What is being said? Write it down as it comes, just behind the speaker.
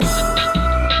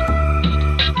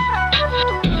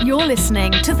You're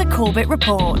listening to The Corbett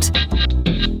Report.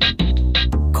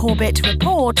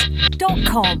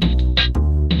 CorbettReport.com.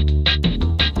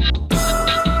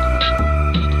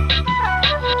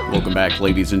 Welcome back,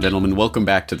 ladies and gentlemen. Welcome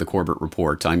back to the Corbett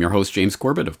Report. I'm your host, James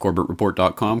Corbett of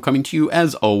CorbettReport.com, coming to you,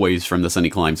 as always, from the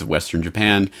sunny climes of Western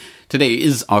Japan. Today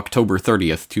is October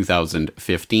 30th,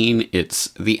 2015. It's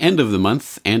the end of the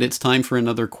month, and it's time for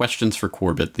another Questions for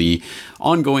Corbett, the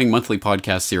ongoing monthly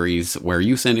podcast series where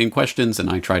you send in questions and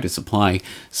I try to supply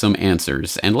some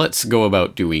answers. And let's go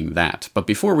about doing that. But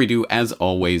before we do, as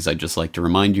always, I'd just like to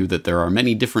remind you that there are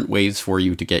many different ways for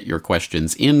you to get your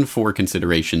questions in for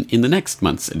consideration in the next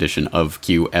month's edition of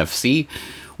QFC.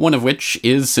 One of which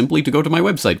is simply to go to my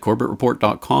website,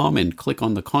 CorbettReport.com, and click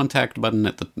on the contact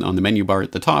button on the menu bar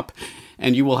at the top,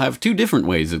 and you will have two different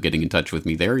ways of getting in touch with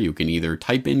me there. You can either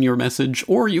type in your message,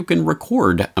 or you can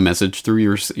record a message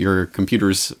through your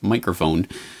computer's microphone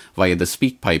via the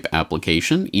SpeakPipe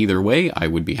application. Either way, I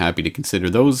would be happy to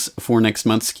consider those for next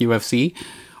month's QFC.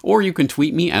 Or you can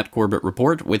tweet me at Corbett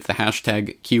Report with the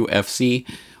hashtag QFC.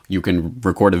 You can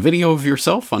record a video of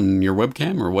yourself on your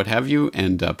webcam or what have you,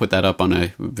 and put that up on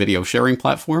a video sharing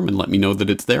platform and let me know that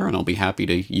it's there, and I'll be happy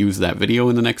to use that video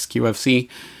in the next QFC.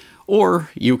 Or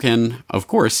you can, of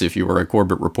course, if you are a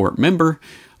Corbett Report member,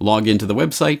 log into the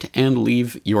website and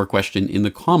leave your question in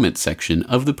the comments section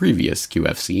of the previous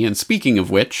QFC. And speaking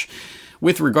of which,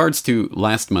 with regards to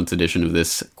last month's edition of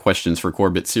this Questions for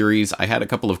Corbett series, I had a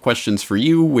couple of questions for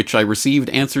you, which I received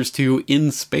answers to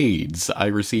in spades. I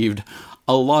received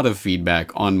a lot of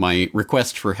feedback on my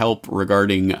request for help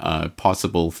regarding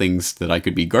possible things that I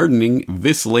could be gardening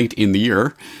this late in the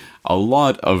year. A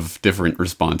lot of different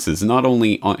responses, not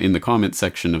only in the comment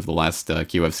section of the last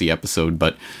QFC episode,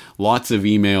 but lots of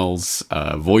emails,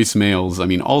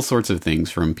 voicemails, all sorts of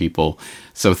things from people.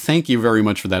 So thank you very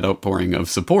much for that outpouring of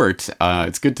support.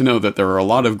 It's good to know that there are a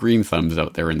lot of green thumbs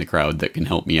out there in the crowd that can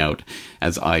help me out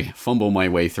as I fumble my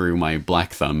way through my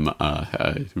black thumb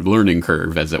learning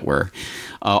curve, as it were.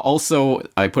 Also,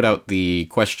 I put out the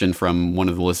question from one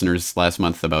of the listeners last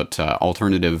month about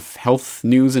alternative health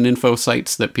news and info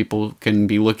sites that people can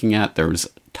be looking at. There's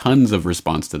tons of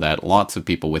response to that, lots of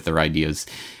people with their ideas.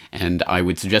 And I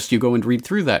would suggest you go and read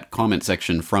through that comment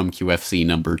section from QFC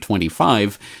number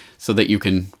 25 so that you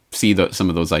can see some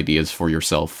of those ideas for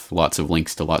yourself. Lots of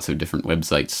links to lots of different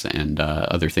websites and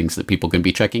other things that people can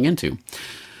be checking into.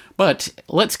 But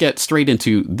let's get straight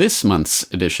into this month's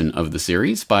edition of the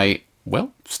series by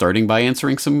starting by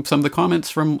answering some of the comments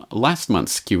from last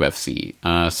month's QFC.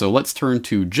 So let's turn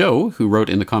to Joe, who wrote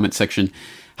in the comment section,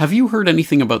 "Have you heard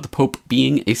anything about the Pope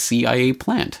being a CIA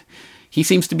plant? He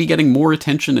seems to be getting more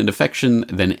attention and affection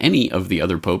than any of the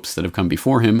other popes that have come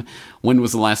before him. When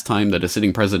was the last time that a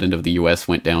sitting president of the US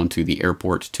went down to the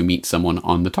airport to meet someone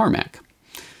on the tarmac?"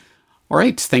 All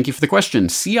right, thank you for the question.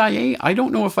 CIA, I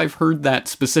don't know if I've heard that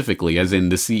specifically, as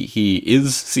in he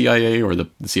is CIA or the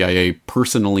CIA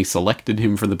personally selected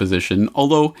him for the position,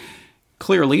 although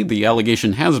clearly the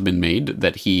allegation has been made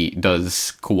that he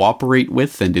does cooperate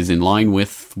with and is in line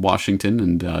with Washington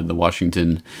and the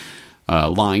Washington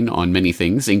line on many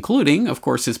things, including, of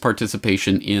course, his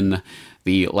participation in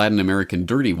the Latin American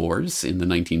Dirty Wars in the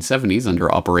 1970s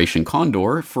under Operation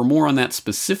Condor. For more on that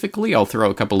specifically, I'll throw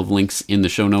a couple of links in the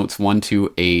show notes. One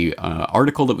to a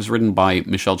article that was written by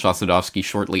Michelle Chossudovsky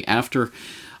shortly after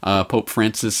Pope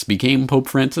Francis became Pope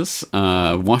Francis,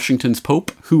 Washington's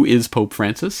Pope, who is Pope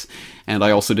Francis. And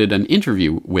I also did an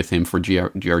interview with him for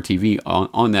GRTV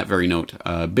on that very note,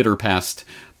 Bitter Past,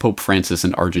 Pope Francis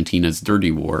and Argentina's Dirty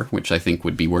War, which I think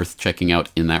would be worth checking out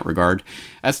in that regard.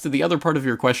 As to the other part of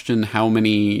your question, how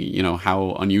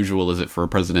unusual is it for a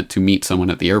president to meet someone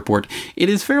at the airport? It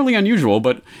is fairly unusual,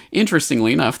 but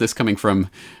interestingly enough, this coming from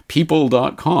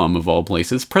People.com of all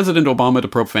places, President Obama to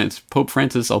Pope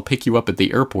Francis, "I'll pick you up at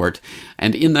the airport."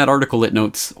 And in that article it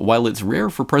notes, while it's rare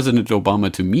for President Obama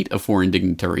to meet a foreign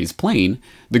dignitary's plane,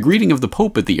 the greeting of the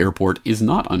Pope at the airport is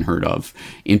not unheard of.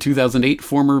 In 2008,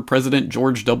 former President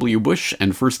George W. Bush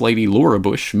and First Lady Laura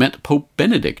Bush met Pope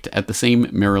Benedict at the same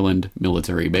Maryland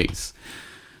military base.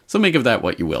 So make of that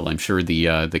what you will. I'm sure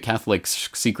the Catholics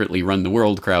secretly run the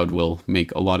world crowd will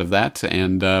make a lot of that,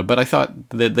 and but I thought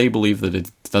that they believe that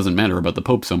it doesn't matter about the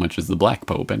Pope so much as the Black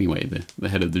Pope anyway, the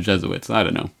head of the Jesuits. I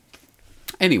don't know.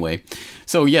 Anyway,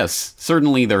 so yes,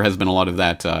 certainly there has been a lot of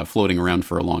that floating around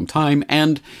for a long time,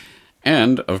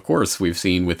 and of course we've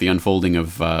seen with the unfolding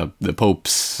of the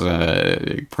Pope's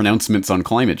pronouncements on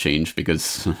climate change,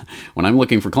 because when I'm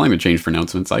looking for climate change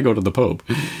pronouncements, I go to the Pope.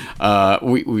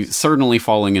 We certainly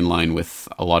falling in line with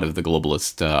a lot of the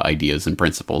globalist ideas and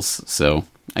principles. So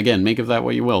again, make of that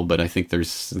what you will, but I think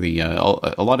there's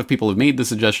a lot of people have made the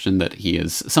suggestion that he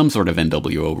is some sort of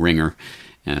NWO ringer,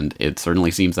 and it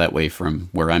certainly seems that way from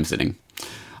where I'm sitting.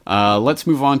 Let's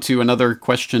move on to another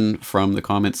question from the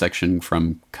comment section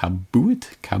from Kaboot.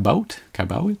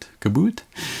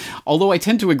 Although I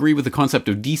tend to agree with the concept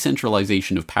of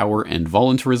decentralization of power and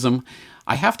voluntarism,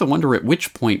 I have to wonder at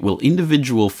which point will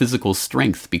individual physical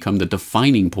strength become the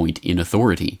defining point in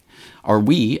authority? Are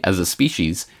we, as a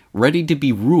species, ready to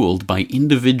be ruled by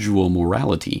individual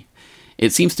morality?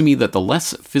 It seems to me that the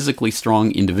less physically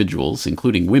strong individuals,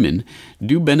 including women,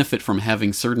 do benefit from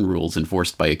having certain rules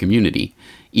enforced by a community,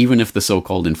 even if the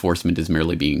so-called enforcement is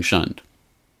merely being shunned.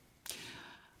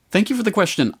 Thank you for the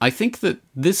question. I think that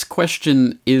this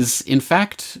question is, in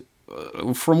fact,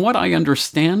 from what I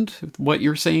understand what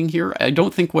you're saying here, I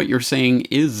don't think what you're saying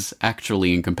is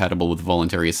actually incompatible with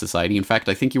voluntarist society. In fact,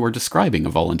 I think you are describing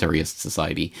a voluntarist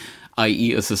society,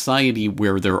 i.e. a society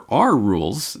where there are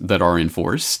rules that are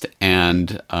enforced,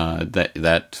 and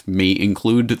that may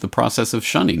include the process of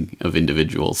shunning of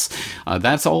individuals.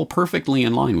 That's all perfectly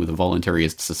in line with a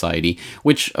voluntarist society,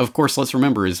 which, of course, let's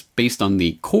remember, is based on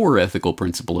the core ethical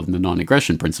principle of the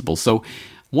non-aggression principle. So,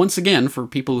 once again, for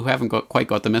people who haven't quite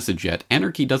got the message yet,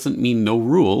 anarchy doesn't mean no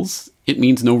rules, it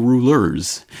means no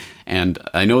rulers. And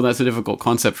I know that's a difficult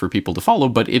concept for people to follow,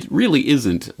 but it really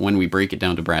isn't when we break it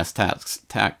down to brass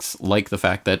tacks, like the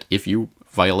fact that if you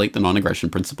violate the non-aggression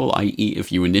principle, i.e.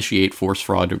 if you initiate force,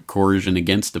 fraud, or coercion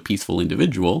against a peaceful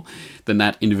individual, then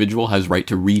that individual has right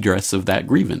to redress of that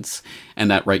grievance. And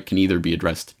that right can either be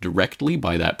addressed directly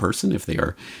by that person if they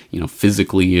are,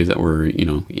 physically or,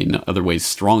 in other ways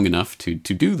strong enough to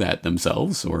do that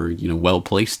themselves, or,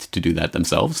 well-placed to do that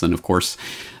themselves. Then, of course,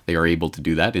 they are able to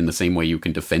do that in the same way you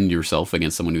can defend yourself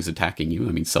against someone who's attacking you.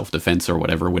 I mean, self-defense or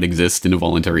whatever would exist in a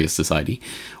voluntarist society.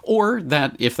 Or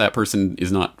that if that person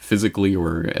is not physically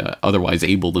or otherwise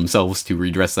able themselves to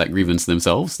redress that grievance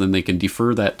themselves, then they can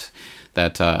defer that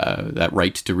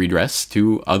right to redress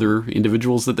to other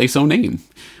individuals that they so name,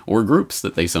 or groups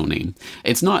that they so name.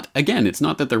 It's not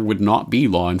that there would not be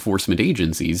law enforcement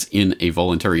agencies in a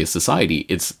voluntarist society.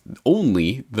 It's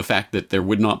only the fact that there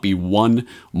would not be one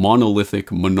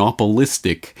monolithic,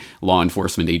 monopolistic law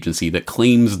enforcement agency that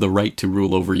claims the right to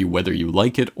rule over you whether you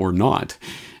like it or not.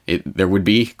 There would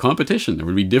be competition. There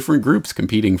would be different groups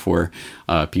competing for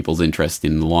people's interest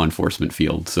in the law enforcement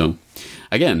field. So,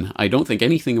 again, I don't think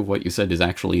anything of what you said is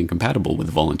actually incompatible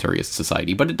with voluntarist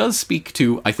society, but it does speak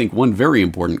to, I think, one very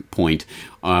important point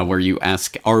where you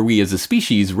ask, are we as a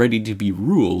species ready to be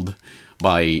ruled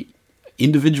by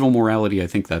individual morality? I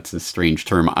think that's a strange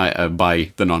term,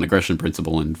 by the non-aggression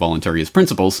principle and voluntarist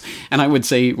principles. And I would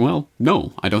say, well,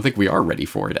 no, I don't think we are ready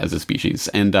for it as a species.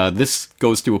 And this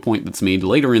goes to a point that's made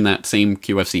later in that same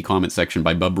QFC comment section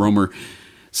by Bub Romer.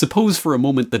 Suppose for a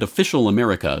moment that official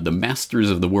America, the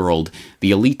masters of the world,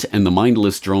 the elite and the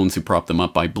mindless drones who prop them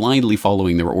up by blindly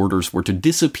following their orders, were to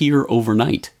disappear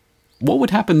overnight. What would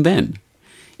happen then?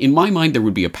 In my mind, there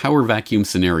would be a power vacuum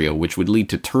scenario which would lead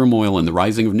to turmoil and the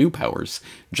rising of new powers,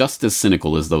 just as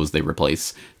cynical as those they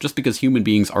replace, just because human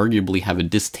beings arguably have a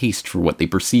distaste for what they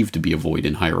perceive to be a void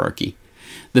in hierarchy.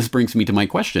 This brings me to my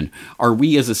question. Are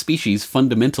we as a species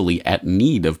fundamentally at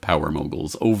need of power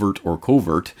moguls, overt or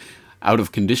covert, out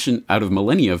of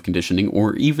millennia of conditioning,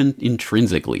 or even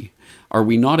intrinsically? Are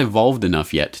we not evolved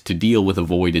enough yet to deal with a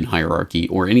void in hierarchy,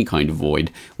 or any kind of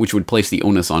void, which would place the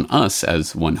onus on us,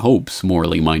 as one hopes,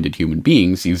 morally minded human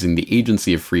beings, using the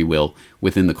agency of free will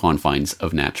within the confines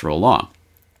of natural law?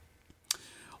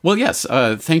 Well, yes,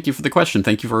 thank you for the question.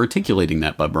 Thank you for articulating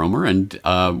that, Bub Romer. And,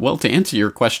 to answer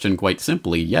your question quite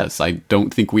simply, yes, I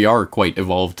don't think we are quite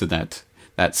evolved to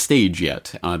that stage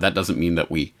yet. That doesn't mean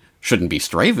that we shouldn't be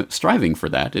striving for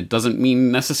that. It doesn't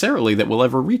mean necessarily that we'll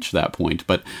ever reach that point,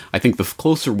 but I think the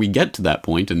closer we get to that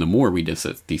point, and the more we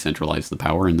decentralize the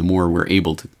power, and the more we're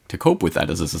able to cope with that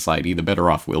as a society, the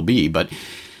better off we'll be. But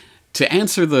to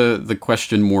answer the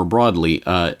question more broadly,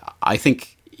 I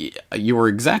think you are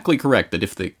exactly correct that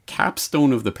if the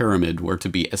capstone of the pyramid were to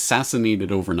be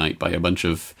assassinated overnight by a bunch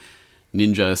of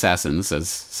ninja assassins, as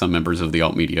some members of the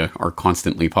alt media are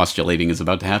constantly postulating is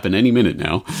about to happen any minute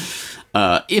now,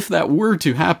 if that were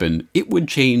to happen, it would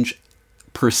change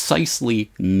precisely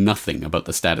nothing about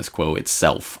the status quo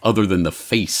itself, other than the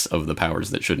face of the powers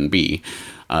that shouldn't be.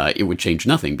 It would change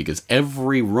nothing, because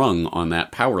every rung on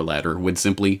that power ladder would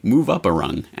simply move up a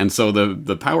rung, and so the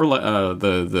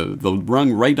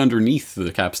rung right underneath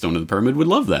the capstone of the pyramid would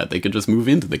love that. They could just move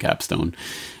into the capstone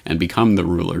and become the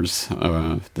rulers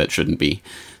that shouldn't be.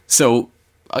 So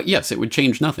yes, it would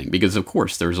change nothing, because of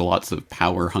course there's lots of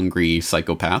power-hungry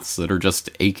psychopaths that are just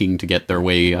aching to get their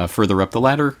way further up the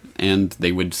ladder, and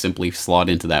they would simply slot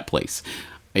into that place.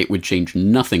 It would change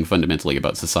nothing fundamentally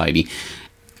about society,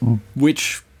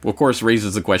 which, of course,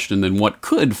 raises the question, then what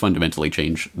could fundamentally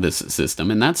change this system?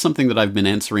 And that's something that I've been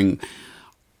answering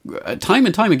time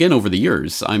and time again over the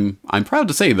years. I'm proud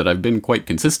to say that I've been quite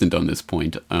consistent on this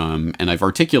point, and I've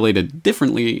articulated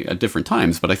differently at different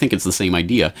times, but I think it's the same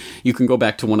idea. You can go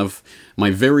back to one of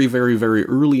my very, very, very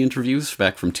early interviews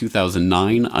back from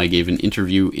 2009. I gave an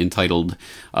interview entitled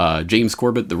James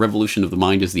Corbett, The Revolution of the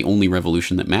Mind is the Only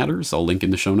Revolution That Matters. I'll link in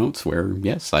the show notes where,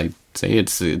 yes, I say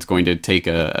it's going to take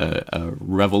a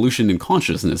revolution in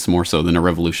consciousness more so than a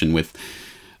revolution with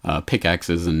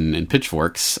pickaxes and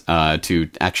pitchforks to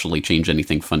actually change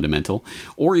anything fundamental.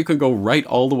 Or you could go right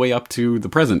all the way up to the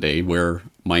present day, where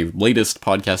my latest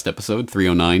podcast episode,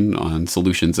 309 on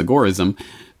Solutions Agorism,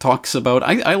 talks about,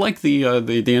 I like the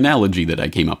analogy that I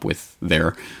came up with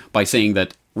there by saying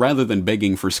that rather than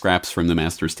begging for scraps from the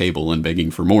master's table and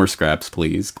begging for more scraps,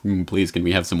 please can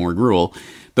we have some more gruel,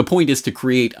 the point is to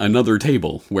create another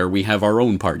table where we have our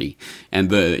own party.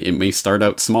 And it may start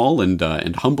out small and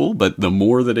humble, but the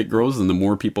more that it grows and the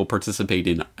more people participate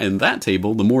in that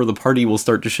table, the more the party will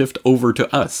start to shift over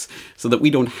to us, so that we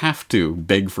don't have to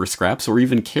beg for scraps or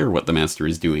even care what the master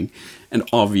is doing. And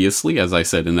obviously, as I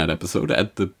said in that episode,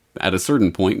 at a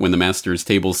certain point, when the master's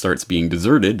table starts being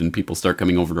deserted and people start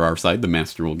coming over to our side, the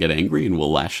master will get angry and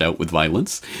will lash out with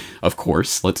violence. Of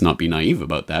course, let's not be naive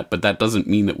about that, but that doesn't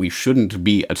mean that we shouldn't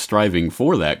be striving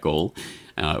for that goal.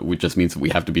 It just means that we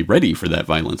have to be ready for that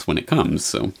violence when it comes.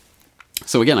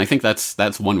 So again, I think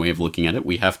that's one way of looking at it.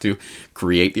 We have to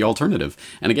create the alternative.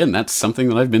 And again, that's something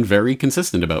that I've been very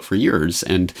consistent about for years.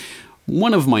 And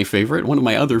one of my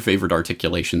other favorite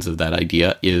articulations of that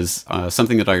idea is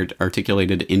something that I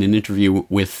articulated in an interview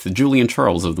with Julian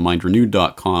Charles of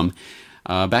themindrenewed.com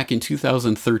back in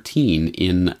 2013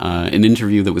 in an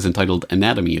interview that was entitled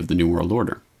Anatomy of the New World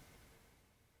Order.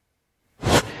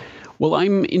 Well,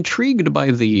 I'm intrigued by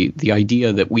the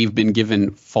idea that we've been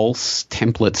given false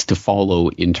templates to follow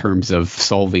in terms of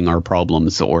solving our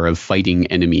problems or of fighting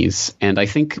enemies. And I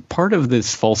think part of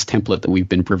this false template that we've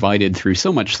been provided through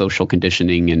so much social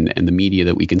conditioning and the media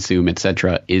that we consume,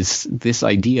 etc., is this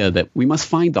idea that we must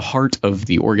find the heart of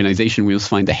the organization, we must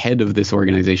find the head of this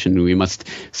organization, we must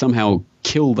somehow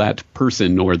kill that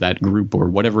person or that group or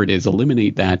whatever it is,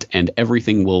 eliminate that, and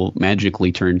everything will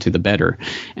magically turn to the better.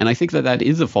 And I think that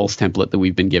is a false template that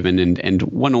we've been given, and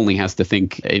one only has to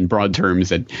think in broad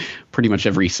terms at pretty much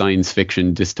every science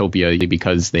fiction dystopia,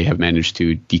 because they have managed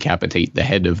to decapitate the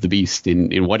head of the beast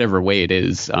in whatever way it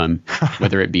is,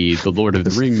 whether it be The Lord of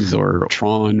the Rings or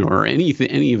Tron or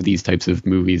any of these types of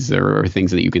movies or things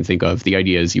that you can think of. The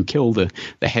idea is you kill the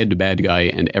head bad guy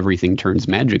and everything turns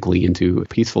magically into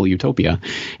peaceful utopia.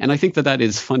 And I think that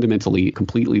is fundamentally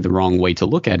completely the wrong way to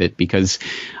look at it, because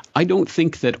I don't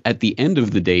think that at the end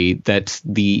of the day that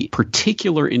the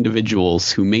particular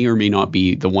individuals who may or may not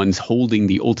be the ones holding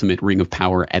the ultimate ring of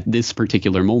power at this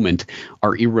particular moment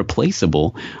are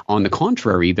irreplaceable. On the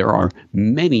contrary, there are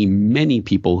many, many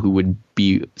people who would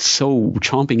be so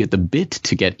chomping at the bit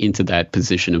to get into that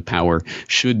position of power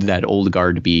should that old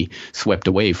guard be swept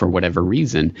away for whatever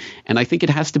reason. And I think it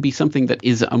has to be something that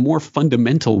is a more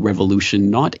fundamental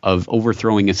revolution, not of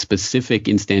overthrowing a specific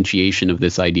instantiation of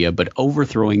this idea, but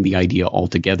overthrowing the idea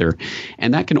altogether.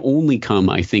 And that can only come,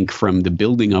 I think, from the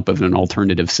building up of an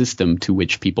alternative system to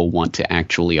which people want to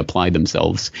actually apply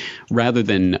themselves, rather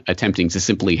than attempting to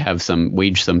simply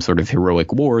wage some sort of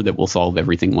heroic war that will solve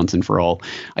everything once and for all.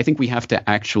 I think we have to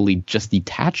actually just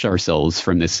detach ourselves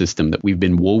from this system that we've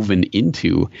been woven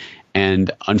into.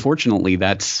 And unfortunately,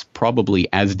 that's probably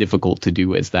as difficult to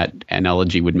do as that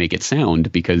analogy would make it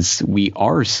sound, because we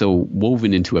are so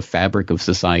woven into a fabric of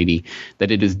society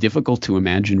that it is difficult to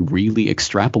imagine really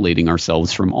extrapolating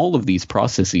ourselves from all of these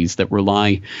processes that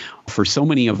rely for so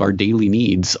many of our daily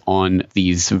needs on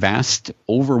these vast,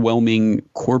 overwhelming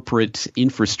corporate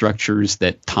infrastructures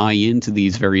that tie into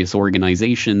these various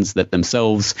organizations that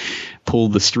themselves pull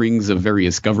the strings of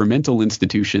various governmental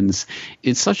institutions.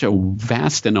 It's such a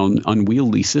vast and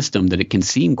unwieldy system that it can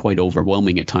seem quite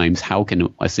overwhelming at times. How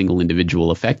can a single individual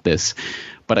affect this?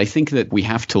 But I think that we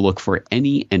have to look for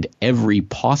any and every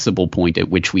possible point at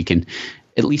which we can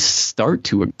at least start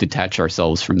to detach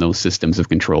ourselves from those systems of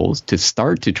controls, to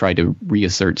start to try to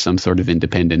reassert some sort of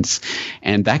independence.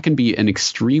 And that can be an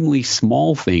extremely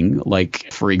small thing,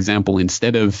 like, for example,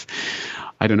 instead of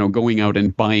I don't know, going out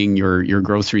and buying your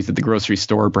groceries at the grocery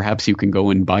store. Perhaps you can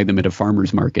go and buy them at a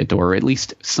farmer's market, or at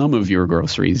least some of your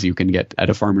groceries you can get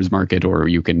at a farmer's market, or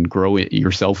you can grow it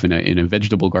yourself in a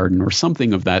vegetable garden or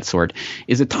something of that sort,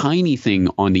 is a tiny thing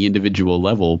on the individual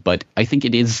level. But I think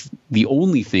it is the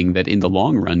only thing that in the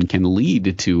long run can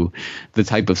lead to the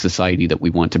type of society that we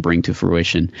want to bring to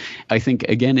fruition. I think,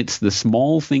 again, it's the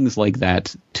small things like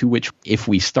that to which, if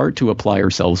we start to apply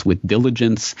ourselves with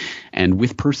diligence and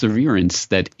with perseverance,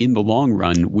 that in the long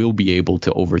run we'll be able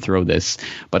to overthrow this.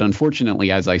 But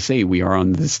unfortunately, as I say, we are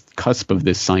on this cusp of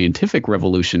this scientific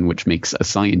revolution, which makes a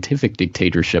scientific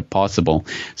dictatorship possible.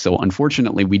 So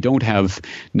unfortunately, we don't have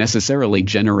necessarily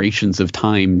generations of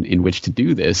time in which to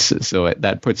do this. So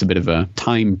that puts a bit of a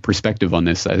time perspective on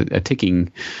this, a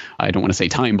ticking, I don't want to say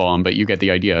time bomb, but you get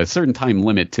the idea, a certain time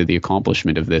limit to the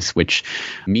accomplishment of this, which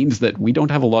means that we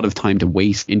don't have a lot of time to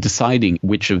waste in deciding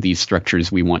which of these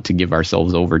structures we want to give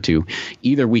ourselves over to.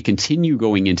 Either we continue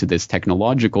going into this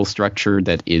technological structure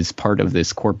that is part of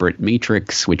this corporate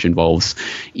matrix, which involves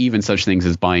even such things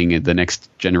as buying the next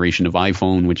generation of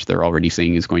iPhone, which they're already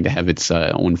saying is going to have its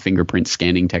own fingerprint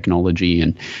scanning technology,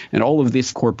 and all of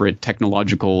this corporate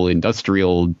technological,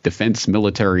 industrial, defense,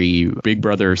 military, big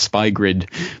brother, spy grid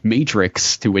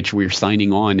matrix to which we're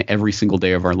signing on every single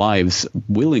day of our lives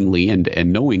willingly and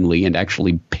knowingly and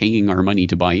actually paying our money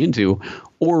to buy into,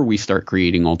 or we start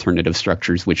creating alternative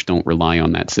structures which don't rely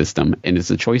on that system. And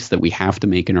it's a choice that we have to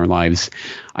make in our lives,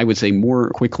 I would say, more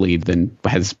quickly than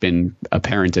has been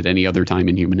apparent at any other time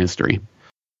in human history.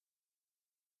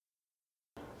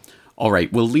 All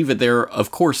right, we'll leave it there, of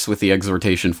course, with the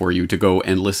exhortation for you to go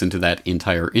and listen to that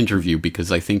entire interview,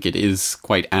 because I think it is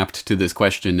quite apt to this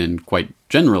question and quite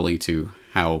generally to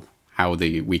how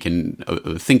we can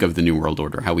think of the New World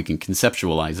Order, how we can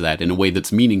conceptualize that in a way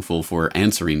that's meaningful for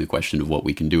answering the question of what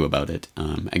we can do about it.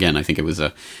 Again, I think it was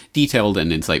a detailed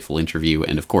and insightful interview,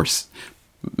 and of course,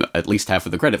 at least half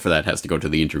of the credit for that has to go to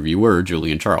the interviewer,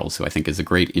 Julian Charles, who I think is a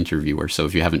great interviewer. So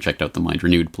if you haven't checked out The Mind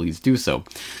Renewed, please do so.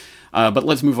 But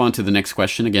let's move on to the next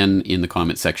question, again in the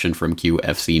comment section from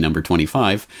QFC number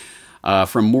 25.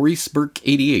 From Maurice Burke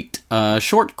 88.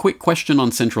 Short, quick question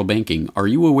on central banking. Are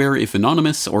you aware if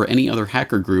Anonymous or any other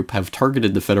hacker group have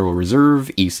targeted the Federal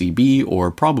Reserve, ECB, or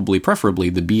preferably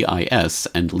the BIS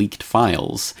and leaked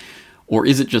files? Or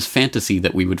is it just fantasy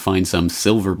that we would find some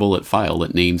silver bullet file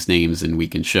that names names and we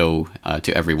can show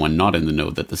to everyone not in the know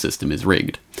that the system is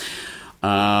rigged?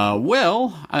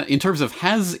 In terms of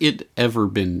have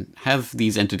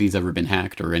these entities ever been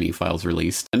hacked or any files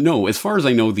released? No, as far as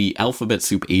I know, the alphabet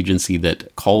soup agency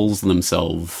that calls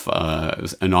themselves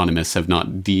Anonymous have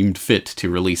not deemed fit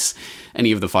to release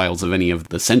any of the files of any of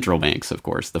the central banks, of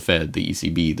course, the Fed, the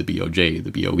ECB, the BOJ, the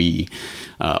BOE,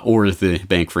 or the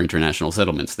Bank for International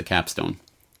Settlements, the Capstone.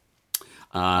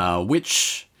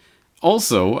 Which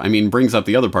also, brings up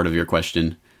the other part of your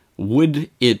question. Would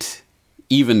it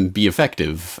even be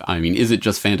effective? Is it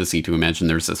just fantasy to imagine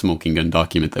there's a smoking gun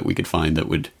document that we could find that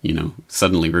would,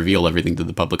 suddenly reveal everything to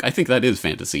the public? I think that is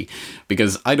fantasy,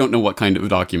 because I don't know what kind of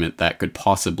document that could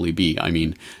possibly be.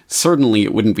 Certainly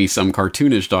it wouldn't be some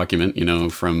cartoonish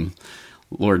document, from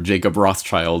Lord Jacob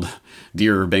Rothschild,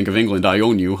 "Dear Bank of England, I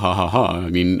own you, ha ha ha."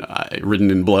 Written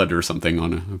in blood or something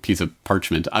on a piece of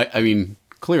parchment.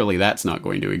 Clearly that's not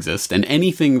going to exist, and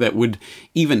anything that would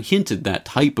even hint at that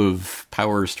type of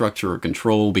power structure or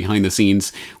control behind the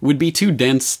scenes would be too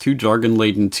dense, too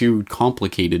jargon-laden, too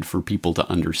complicated for people to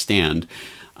understand.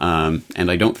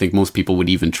 And I don't think most people would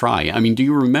even try. Do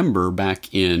you remember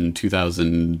back in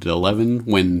 2011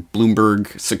 when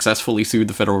Bloomberg successfully sued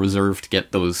the Federal Reserve to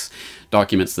get those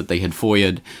documents that they had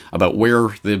FOIA'd about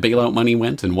where the bailout money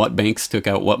went and what banks took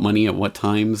out what money at what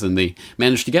times? And they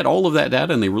managed to get all of that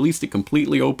data, and they released it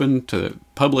completely open to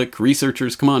public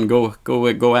researchers. Come on,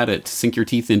 go at it. Sink your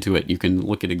teeth into it. You can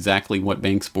look at exactly what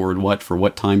banks borrowed what for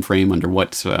what time frame under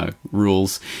what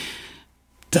rules.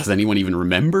 Does anyone even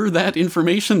remember that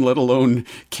information, let alone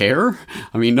care?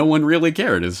 No one really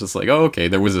cared. It's just like, oh, okay,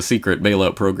 there was a secret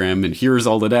bailout program, and here's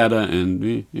all the data,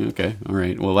 and okay, all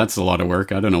right, well, that's a lot of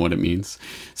work. I don't know what it means.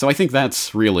 So I think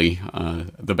that's really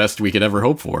the best we could ever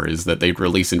hope for, is that they'd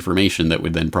release information that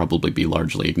would then probably be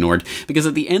largely ignored. Because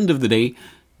at the end of the day,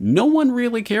 no one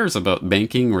really cares about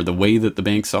banking or the way that the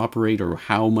banks operate or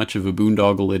how much of a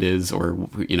boondoggle it is or,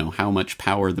 how much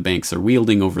power the banks are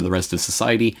wielding over the rest of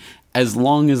society, as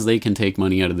long as they can take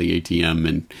money out of the ATM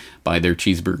and buy their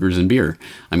cheeseburgers and beer.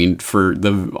 For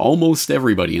almost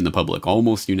everybody in the public,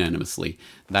 almost unanimously,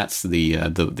 that's the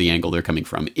angle they're coming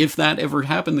from. If that ever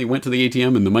happened, they went to the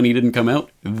ATM and the money didn't come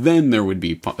out, then there would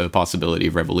be a possibility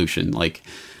of revolution, like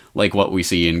like what we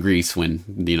see in Greece when,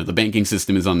 the banking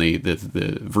system is on the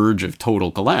verge of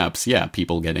total collapse. Yeah,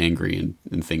 people get angry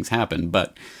and things happen.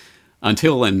 But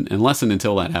unless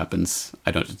that happens,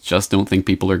 I don't think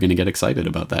people are going to get excited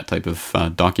about that type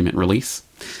of document release.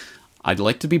 I'd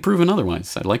like to be proven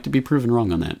otherwise. I'd like to be proven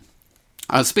wrong on that.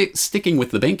 Sticking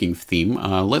with the banking theme,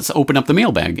 let's open up the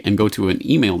mailbag and go to an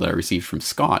email that I received from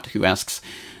Scott, who asks,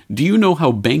 do you know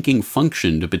how banking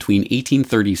functioned between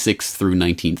 1836 through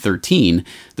 1913,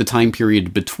 the time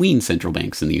period between central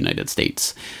banks in the United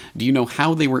States? Do you know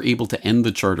how they were able to end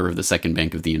the charter of the Second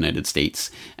Bank of the United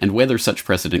States, and whether such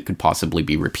precedent could possibly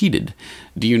be repeated?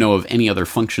 Do you know of any other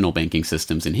functional banking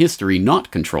systems in history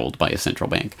not controlled by a central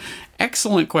bank?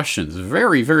 Excellent questions.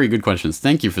 Very, very good questions.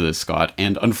 Thank you for this, Scott.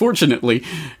 And unfortunately,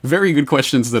 very good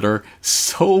questions that are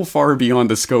so far beyond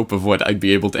the scope of what I'd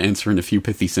be able to answer in a few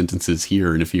pithy sentences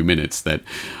here in a few minutes that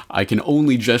I can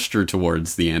only gesture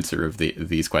towards the answer of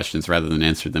these questions rather than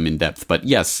answer them in depth. But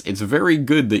yes, it's very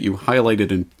good that you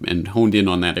highlighted and honed in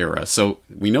on that era. So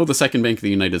we know the Second Bank of the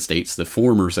United States, the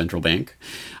former central bank,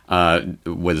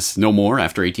 was no more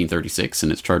after 1836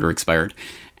 and its charter expired.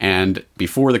 And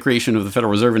before the creation of the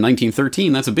Federal Reserve in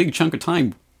 1913, that's a big chunk of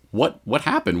time. What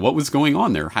happened? What was going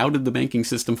on there? How did the banking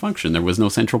system function? There was no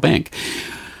central bank.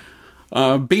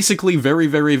 Basically, very,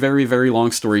 very, very, very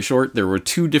long story short, there were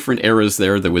two different eras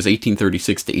there. There was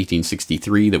 1836 to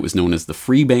 1863 that was known as the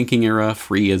free banking era,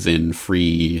 free as in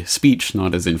free speech,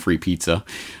 not as in free pizza.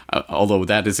 Although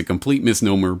that is a complete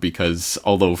misnomer, because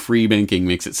although free banking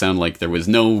makes it sound like there was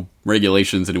no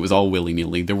regulations and it was all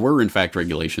willy-nilly, there were in fact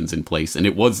regulations in place, and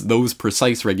it was those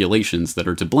precise regulations that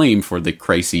are to blame for the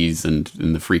crises and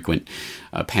the frequent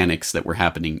panics that were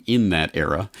happening in that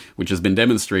era, which has been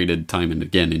demonstrated time and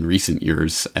again in recent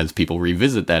years as people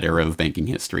revisit that era of banking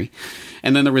history.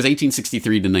 And then there was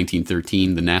 1863 to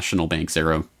 1913, the national banks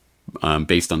era,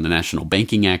 based on the National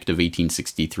Banking Act of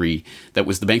 1863. That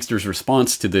was the banksters'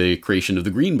 response to the creation of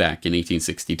the greenback in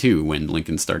 1862, when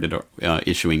Lincoln started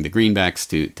issuing the greenbacks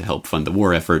to help fund the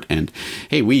war effort. And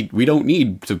hey, we don't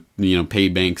need to pay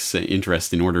banks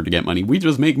interest in order to get money. We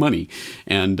just make money,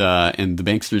 and the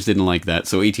banksters didn't like that.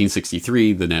 So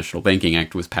 1863, the National Banking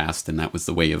Act was passed, and that was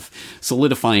the way of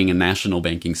solidifying a national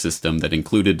banking system that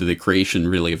included the creation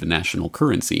really of a national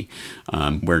currency,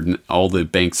 where all the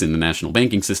banks in the national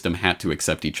banking system had to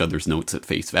accept each other's notes at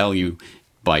face value.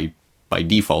 By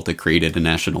default, it created a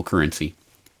national currency.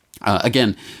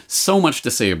 Again, so much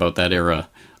to say about that era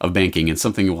of banking, and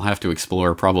something we'll have to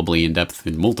explore probably in depth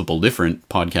in multiple different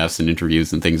podcasts and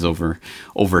interviews and things over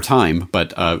time.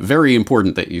 But very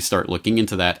important that you start looking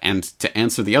into that. And to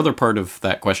answer the other part of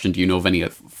that question, do you know of any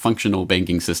functional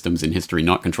banking systems in history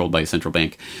not controlled by a central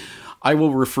bank? I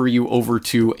will refer you over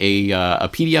to a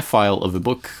PDF file of a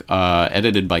book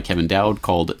edited by Kevin Dowd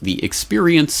called The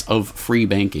Experience of Free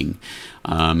Banking.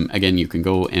 Again, you can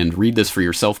go and read this for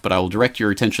yourself, but I will direct your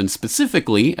attention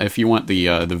specifically, if you want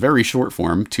the very short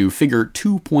form, to Figure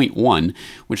 2.1,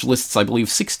 which lists, I believe,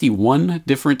 61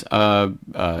 different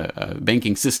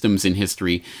banking systems in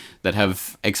history that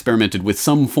have experimented with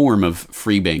some form of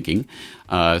free banking,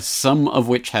 some of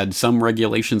which had some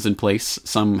regulations in place,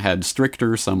 some had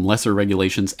stricter, some lesser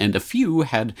regulations, and a few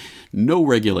had no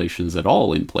regulations at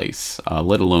all in place,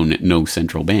 let alone no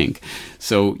central bank.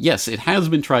 So yes, it has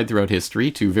been tried throughout history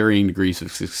to varying degrees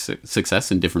of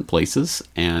success in different places,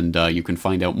 and you can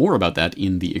find out more about that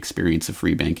in The Experience of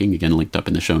Free Banking, again linked up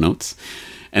in the show notes.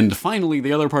 And finally,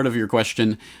 the other part of your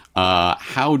question,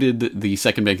 how did the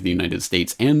Second Bank of the United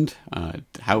States end?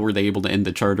 How were they able to end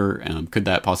the charter? Could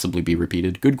that possibly be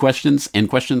repeated? Good questions, and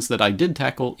questions that I did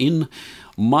tackle in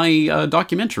my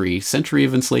documentary, Century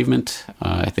of Enslavement,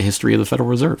 The History of the Federal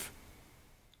Reserve.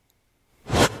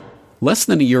 Less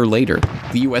than a year later,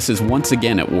 the U.S. is once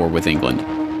again at war with England.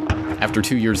 After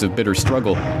 2 years of bitter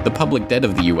struggle, the public debt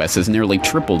of the U.S. has nearly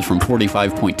tripled from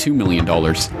 $45.2 million to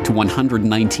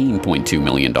 $119.2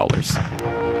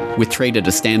 million. With trade at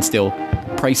a standstill,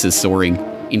 prices soaring,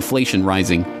 inflation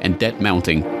rising, and debt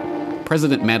mounting,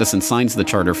 President Madison signs the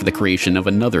charter for the creation of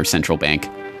another central bank,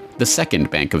 the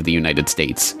Second Bank of the United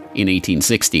States, in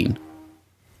 1816.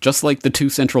 Just like the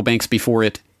two central banks before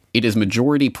it, it is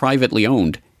majority privately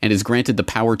owned and is granted the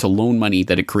power to loan money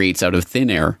that it creates out of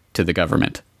thin air to the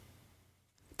government.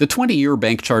 The 20-year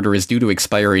bank charter is due to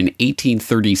expire in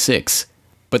 1836,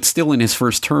 but still in his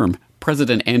first term,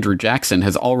 President Andrew Jackson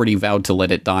has already vowed to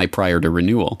let it die prior to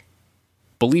renewal.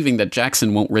 Believing that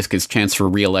Jackson won't risk his chance for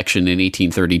re-election in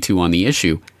 1832 on the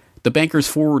issue, the bankers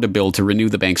forward a bill to renew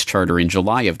the bank's charter in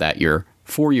July of that year,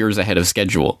 4 years ahead of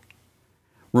schedule.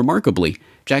 Remarkably,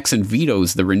 Jackson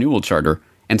vetoes the renewal charter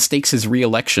and stakes his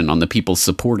re-election on the people's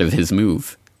support of his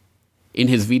move. In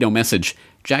his veto message,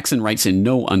 Jackson writes in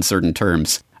no uncertain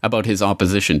terms about his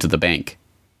opposition to the bank.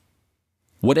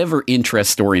 Whatever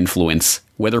interest or influence,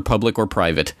 whether public or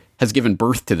private, has given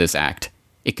birth to this act,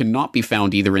 it cannot be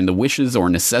found either in the wishes or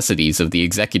necessities of the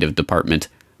executive department,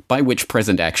 by which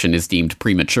present action is deemed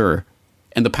premature,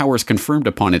 and the powers conferred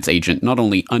upon its agent not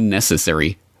only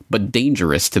unnecessary, but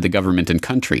dangerous to the government and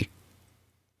country.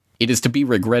 It is to be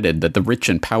regretted that the rich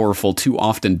and powerful too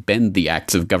often bend the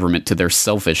acts of government to their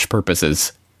selfish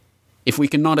purposes. If we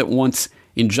cannot at once,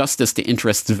 in justice to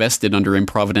interests vested under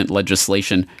improvident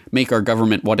legislation, make our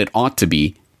government what it ought to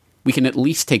be, we can at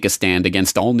least take a stand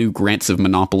against all new grants of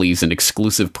monopolies and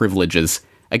exclusive privileges,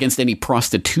 against any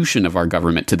prostitution of our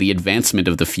government to the advancement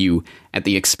of the few at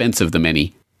the expense of the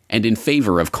many, and in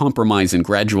favor of compromise and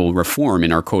gradual reform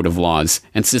in our code of laws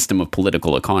and system of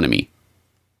political economy.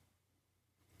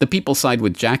 The people side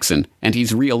with Jackson, and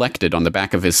he's re-elected on the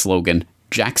back of his slogan,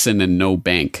 Jackson and no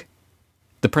bank.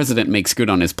 The president makes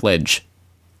good on his pledge.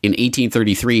 In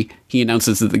 1833, he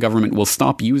announces that the government will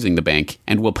stop using the bank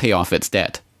and will pay off its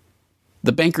debt.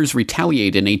 The bankers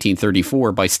retaliate in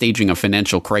 1834 by staging a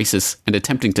financial crisis and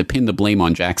attempting to pin the blame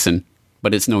on Jackson,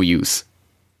 but it's no use.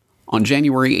 On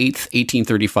January 8,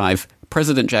 1835,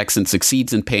 President Jackson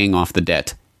succeeds in paying off the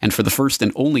debt, and for the first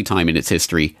and only time in its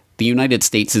history, the United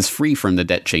States is free from the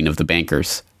debt chain of the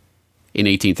bankers. In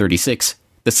 1836,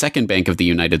 the Second Bank of the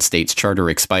United States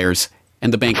charter expires,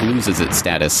 and the bank loses its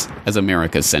status as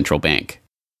America's central bank.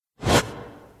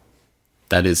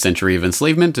 That is Century of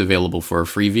Enslavement, available for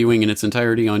free viewing in its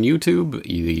entirety on YouTube.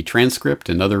 The transcript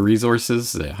and other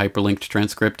resources, the hyperlinked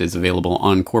transcript, is available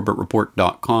on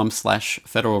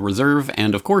corbettreport.com/Federal Reserve.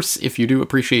 And of course, if you do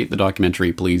appreciate the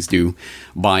documentary, please do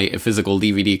buy a physical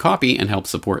DVD copy and help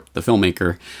support the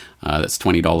filmmaker. That's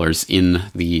 $20 in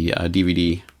the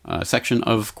DVD section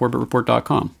of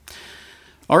corbettreport.com.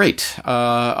 All right.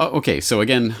 Okay, so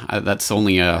again, that's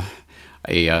only a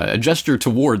gesture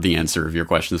toward the answer of your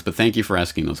questions, but thank you for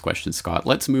asking those questions, Scott.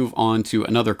 Let's move on to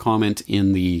another comment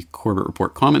in the Corbett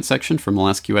Report comment section from the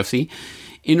last QFC.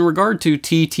 In regard to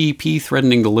TTP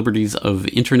threatening the liberties of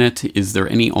internet, is there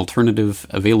any alternative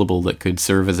available that could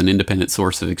serve as an independent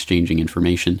source of exchanging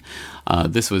information?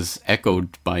 This was echoed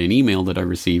by an email that I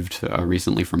received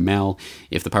recently from Mal.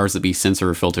 If the powers that be censor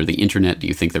or filter the internet, do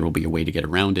you think there will be a way to get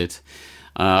around it?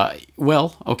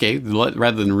 Well, okay,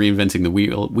 rather than reinventing the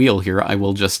wheel here, I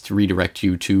will just redirect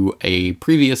you to a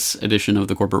previous edition of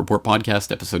the Corbett Report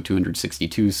podcast, episode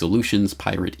 262, Solutions,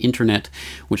 Pirate Internet,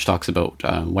 which talks about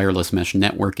wireless mesh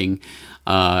networking.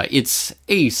 It's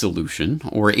a solution,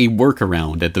 or a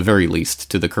workaround at the very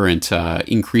least, to the current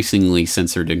increasingly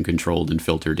censored and controlled and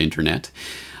filtered internet.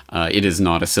 It is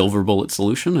not a silver bullet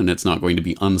solution, and it's not going to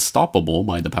be unstoppable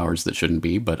by the powers that shouldn't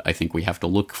be, but I think we have to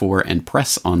look for and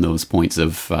press on those points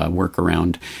of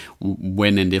workaround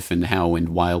when and if and how and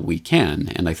while we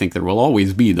can. And I think there will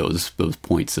always be those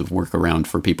points of workaround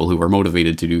for people who are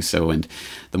motivated to do so, and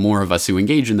the more of us who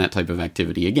engage in that type of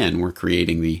activity, again, we're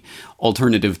creating the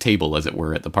alternative table, as it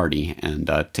were, at the party, and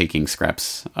not taking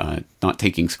scraps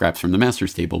from the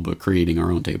master's table, but creating our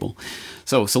own table.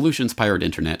 So Solutions Pirate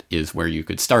Internet is where you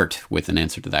could start with an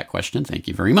answer to that question. Thank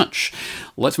you very much.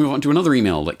 Let's move on to another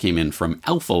email that came in from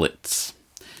Alphalitz.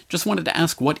 Just wanted to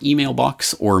ask what email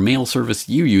box or mail service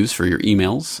you use for your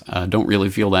emails. Don't really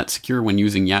feel that secure when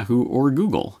using Yahoo or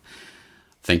Google.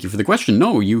 Thank you for the question.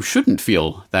 No, you shouldn't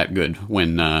feel that good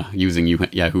when using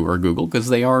Yahoo or Google, because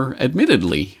they are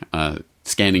admittedly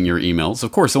scanning your emails,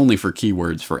 of course, only for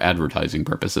keywords for advertising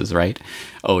purposes, right?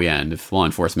 Oh yeah, and if law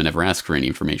enforcement ever asks for any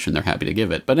information, they're happy to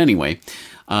give it. But anyway,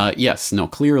 yes, no,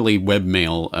 clearly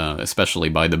webmail, especially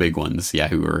by the big ones,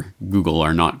 Yahoo or Google,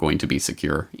 are not going to be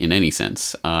secure in any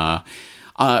sense.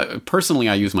 Personally,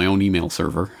 I use my own email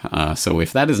server, so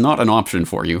if that is not an option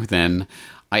for you, then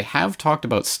I have talked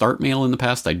about StartMail in the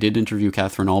past. I did interview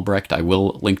Catherine Albrecht. I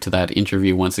will link to that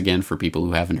interview once again for people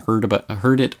who haven't heard about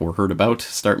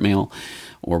StartMail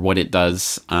or what it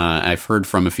does. I've heard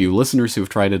from a few listeners who've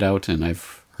tried it out, and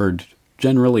I've heard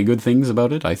generally good things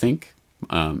about it, I think.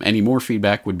 Any more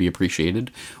feedback would be appreciated,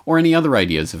 or any other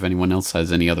ideas. If anyone else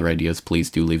has any other ideas, please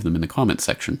do leave them in the comments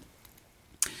section.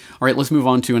 All right, let's move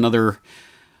on to another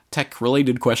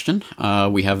tech-related question.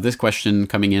 We have this question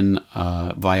coming in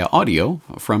via audio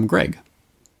from Greg.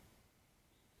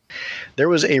 There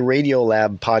was a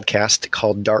Radiolab podcast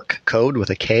called Dark Code with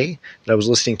a K that I was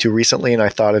listening to recently, and I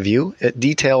thought of you. It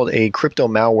detailed a crypto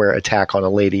malware attack on a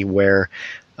lady where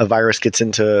a virus gets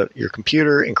into your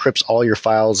computer, encrypts all your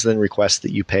files, then requests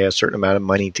that you pay a certain amount of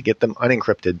money to get them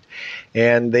unencrypted.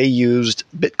 And they used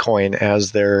Bitcoin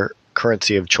as their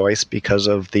currency of choice because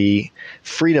of the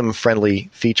freedom-friendly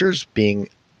features, being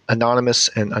anonymous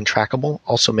and untrackable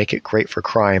also make it great for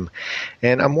crime.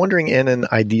 And I'm wondering, in an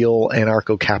ideal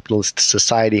anarcho-capitalist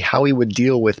society, how we would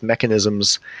deal with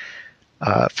mechanisms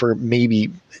for maybe,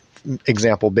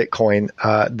 example, Bitcoin,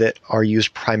 that are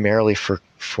used primarily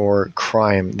for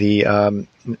crime.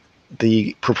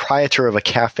 The proprietor of a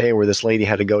cafe where this lady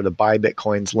had to go to buy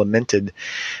Bitcoins lamented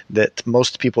that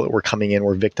most people that were coming in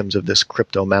were victims of this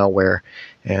crypto malware,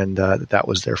 and that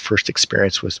was their first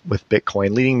experience with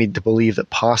Bitcoin, leading me to believe that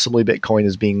possibly Bitcoin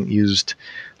is being used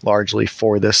largely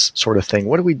for this sort of thing.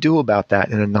 What do we do about that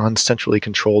in a non-centrally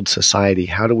controlled society?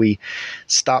 How do we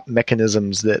stop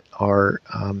mechanisms that are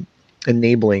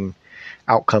enabling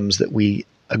outcomes that we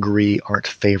agree aren't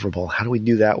favorable? How do we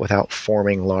do that without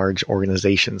forming large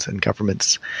organizations and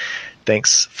governments?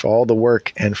 Thanks for all the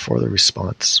work and for the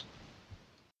response.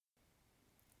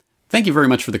 Thank you very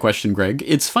much for the question, Greg.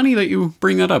 It's funny that you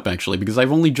bring that up, actually, because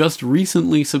I've only just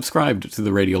recently subscribed to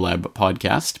the Radiolab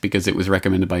podcast because it was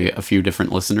recommended by a few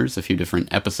different listeners, a few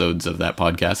different episodes of that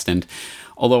podcast, and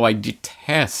although I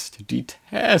detest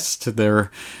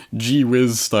their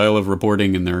gee-whiz style of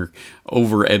reporting and their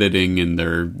over-editing and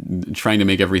their trying to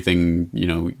make everything,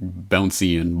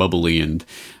 bouncy and bubbly and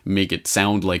make it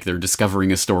sound like they're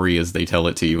discovering a story as they tell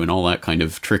it to you and all that kind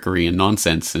of trickery and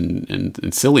nonsense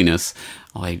and silliness,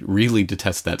 I really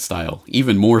detest that style,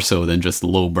 even more so than just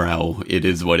lowbrow, it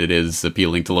is what it is,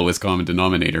 appealing to lowest common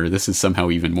denominator. This is somehow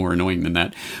even more annoying than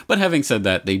that. But having said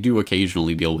that, they do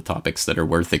occasionally deal with topics that are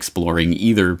worth exploring,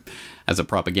 either as a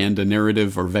propaganda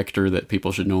narrative or vector that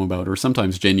people should know about, or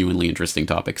sometimes genuinely interesting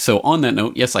topics. So on that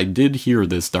note, yes, I did hear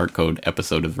this Dark Code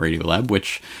episode of Radiolab,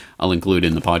 which I'll include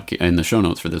in the show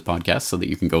notes for this podcast so that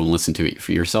you can go and listen to it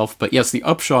for yourself. But yes, the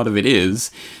upshot of it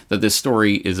is that this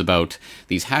story is about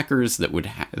these hackers that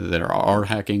are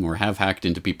hacking or have hacked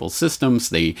into people's systems.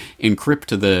 They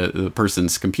encrypt the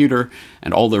person's computer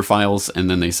and all their files,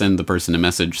 and then they send the person a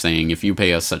message saying, if you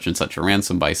pay us such and such a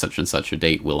ransom by such and such a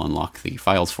date, we'll unlock the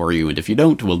files for you, and if you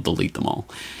don't, we'll delete them all.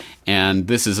 And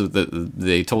this is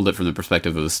they told it from the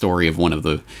perspective of the story of one of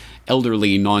the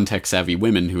elderly, non-tech savvy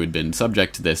women who had been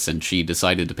subject to this, and she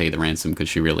decided to pay the ransom because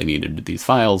she really needed these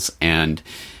files. And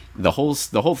the whole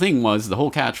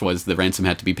catch was the ransom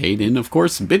had to be paid in, of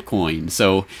course, Bitcoin.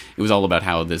 So it was all about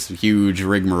how this huge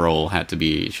rigmarole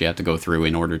she had to go through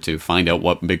in order to find out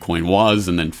what Bitcoin was,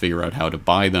 and then figure out how to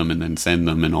buy them, and then send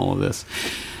them, and all of this.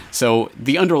 So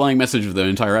the underlying message of the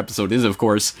entire episode is, of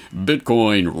course,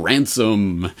 Bitcoin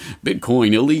ransom,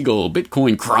 Bitcoin illegal,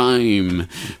 Bitcoin crime,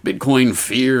 Bitcoin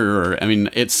fear. I mean,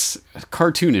 it's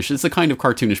cartoonish. It's the kind of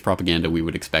cartoonish propaganda we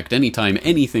would expect anytime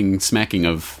anything smacking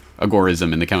of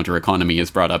agorism in the counter economy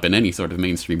is brought up in any sort of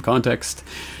mainstream context.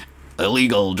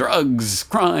 Illegal, drugs,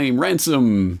 crime,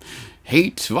 ransom,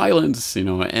 hate, violence,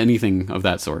 anything of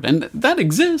that sort. And that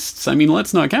exists. I mean,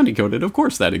 let's not county code it. Of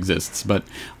course that exists. But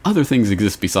other things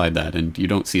exist beside that, and you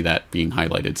don't see that being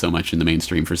highlighted so much in the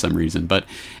mainstream for some reason. But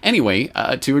anyway,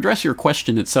 to address your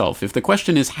question itself, if the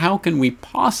question is how can we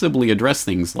possibly address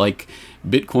things like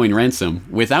Bitcoin ransom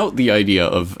without the idea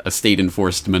of a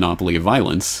state-enforced monopoly of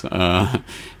violence,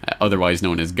 otherwise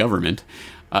known as government,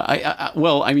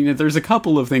 there's a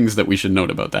couple of things that we should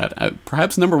note about that.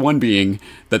 Perhaps number one being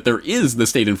that there is the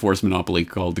state-enforced monopoly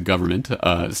called the government,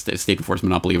 state-enforced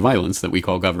monopoly of violence that we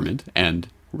call government, and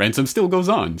ransom still goes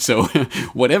on. So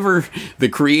whatever the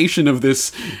creation of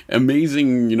this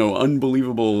amazing,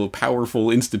 unbelievable,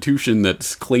 powerful institution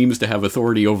that claims to have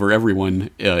authority over everyone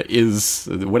is,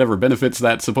 whatever benefits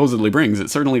that supposedly brings, it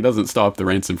certainly doesn't stop the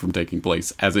ransom from taking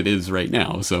place as it is right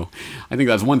now. So I think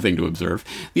that's one thing to observe.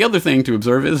 The other thing to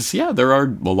observe is, there are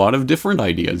a lot of different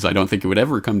ideas. I don't think it would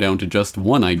ever come down to just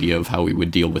one idea of how we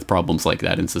would deal with problems like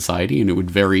that in society, and it would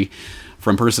vary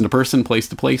from person to person, place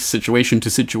to place, situation to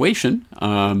situation.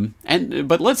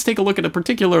 But let's take a look at a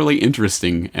particularly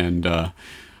interesting and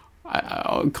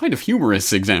kind of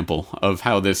humorous example of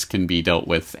how this can be dealt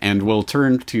with. And we'll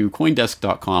turn to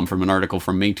Coindesk.com from an article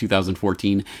from May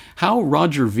 2014, How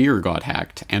Roger Ver Got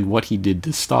Hacked and What He Did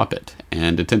to Stop It.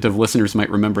 And attentive listeners might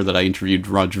remember that I interviewed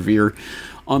Roger Ver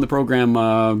on the program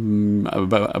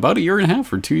about a year and a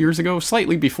half or 2 years ago,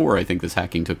 slightly before I think this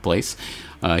hacking took place.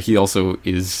 He also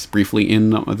is briefly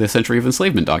in the Century of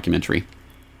Enslavement documentary.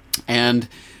 And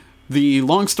the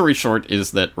long story short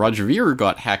is that Roger Ver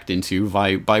got hacked into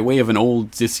by way of an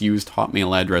old disused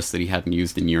Hotmail address that he hadn't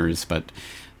used in years, but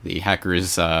the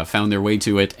hackers found their way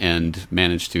to it and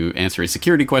managed to answer his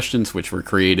security questions, which were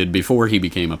created before he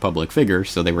became a public figure,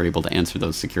 so they were able to answer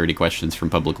those security questions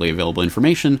from publicly available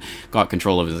information, got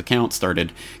control of his account,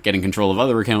 started getting control of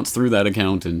other accounts through that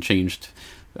account, and changed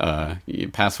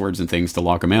passwords and things to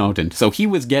lock him out. And so he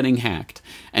was getting hacked.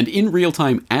 And in real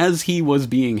time, as he was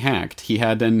being hacked, he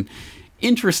had an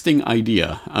interesting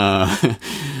idea.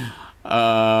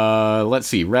 Let's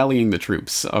see, rallying the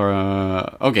troops.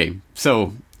 Okay,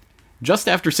 so just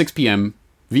after 6 p.m.,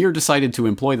 Veer decided to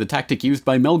employ the tactic used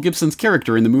by Mel Gibson's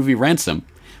character in the movie Ransom.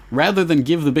 Rather than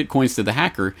give the bitcoins to the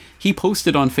hacker, he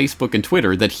posted on Facebook and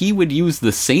Twitter that he would use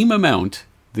the same amount,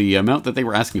 the amount that they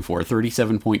were asking for,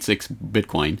 37.6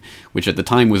 bitcoin, which at the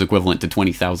time was equivalent to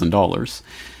 $20,000.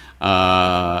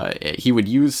 He would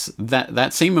use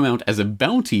that same amount as a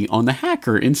bounty on the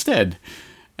hacker instead,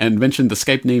 and mentioned the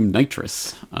Skype name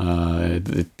Nitrous.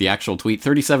 The actual tweet,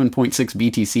 37.6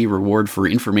 BTC reward for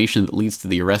information that leads to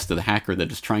the arrest of the hacker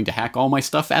that is trying to hack all my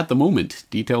stuff at the moment.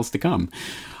 Details to come.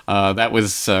 That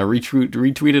was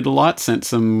retweeted a lot, sent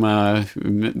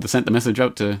the message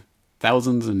out to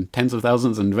thousands and tens of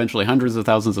thousands and eventually hundreds of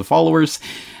thousands of followers.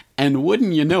 And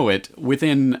wouldn't you know it,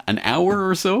 within an hour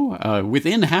or so,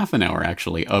 within half an hour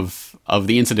actually, of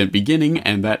the incident beginning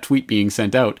and that tweet being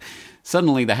sent out,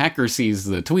 suddenly the hacker sees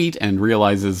the tweet and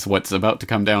realizes what's about to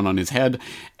come down on his head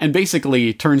and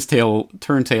basically turn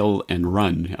tail and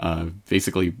run.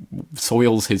 Basically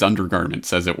soils his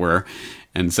undergarments, as it were,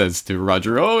 and says to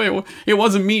Roger, "Oh, it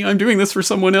wasn't me. I'm doing this for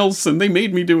someone else, and they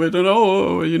made me do it. And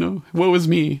woe is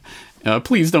me.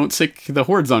 Please don't sick the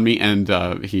hordes on me." And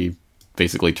he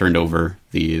basically turned over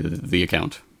the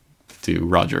account to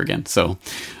Roger again. So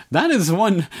that is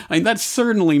one. That's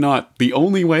certainly not the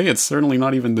only way. It's certainly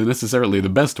not even necessarily the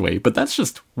best way, but that's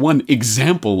just one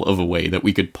example of a way that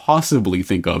we could possibly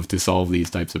think of to solve these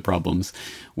types of problems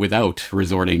without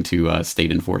resorting to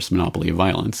state-enforced monopoly of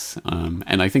violence.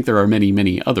 And I think there are many,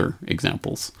 many other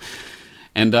examples.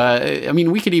 And,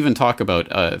 we could even talk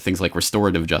about things like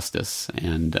restorative justice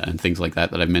and things like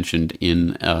that I've mentioned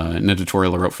in an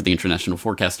editorial I wrote for the International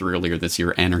Forecaster earlier this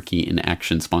year, Anarchy in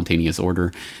Action, Spontaneous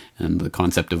Order, and the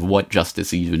concept of what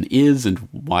justice even is and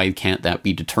why can't that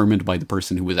be determined by the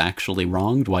person who was actually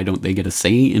wronged? Why don't they get a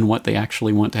say in what they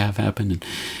actually want to have happen?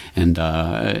 And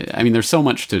there's so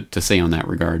much to say on that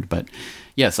regard. But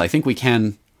yes, I think we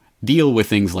can deal with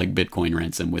things like Bitcoin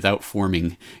ransom without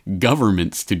forming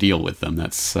governments to deal with them.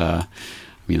 That's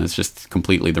just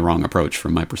completely the wrong approach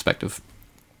from my perspective.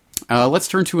 Let's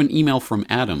turn to an email from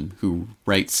Adam, who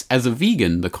writes, "As a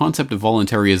vegan, the concept of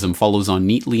voluntarism follows on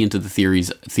neatly into the theory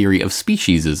of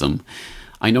speciesism.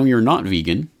 I know you're not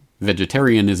vegan.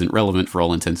 Vegetarian isn't relevant for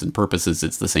all intents and purposes.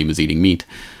 It's the same as eating meat.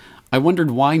 I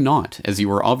wondered why not, as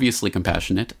you are obviously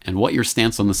compassionate, and what your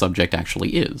stance on the subject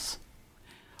actually is."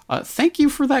 Thank you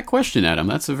for that question, Adam.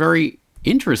 That's a very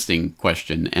interesting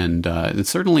question, and it's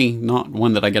certainly not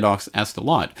one that I get asked a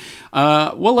lot.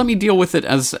 Well, let me deal with it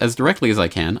as directly as I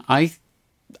can.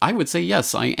 I would say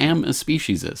yes, I am a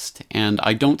speciesist, and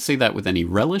I don't say that with any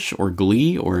relish or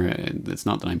glee, or it's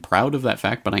not that I'm proud of that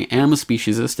fact, but I am a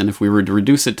speciesist, and if we were to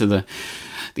reduce it to the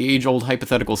age-old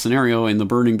hypothetical scenario, in the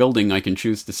burning building, I can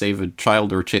choose to save a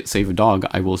child or save a dog.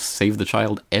 I will save the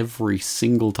child every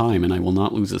single time, and I will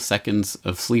not lose a second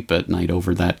of sleep at night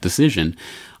over that decision.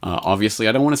 Obviously,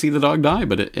 I don't want to see the dog die,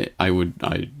 but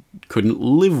I couldn't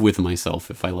live with myself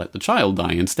if I let the child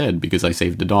die instead because I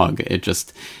saved the dog. It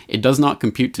does not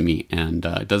compute to me, and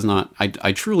it does not.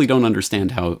 I truly don't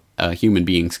understand how human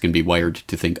beings can be wired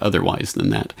to think otherwise than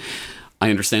that. I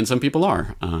understand some people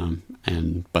are,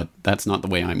 but that's not the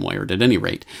way I'm wired at any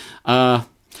rate. But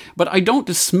I don't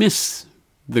dismiss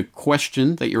the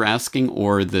question that you're asking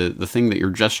or the thing that you're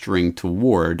gesturing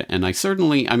toward, and I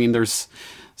certainly, there's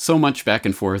so much back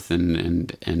and forth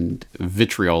and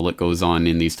vitriol that goes on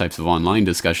in these types of online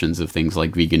discussions of things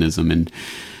like veganism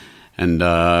and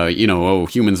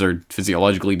humans are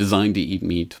physiologically designed to eat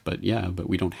meat, but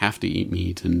we don't have to eat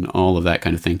meat and all of that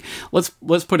kind of thing.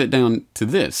 Let's put it down to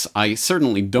this. I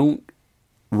certainly don't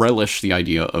relish the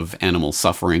idea of animal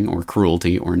suffering or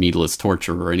cruelty or needless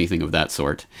torture or anything of that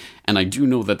sort. And I do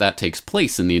know that takes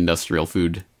place in the industrial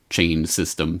food chain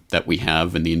system that we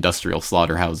have in the industrial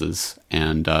slaughterhouses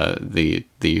and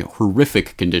the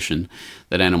horrific condition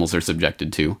that animals are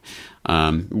subjected to,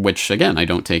 which again I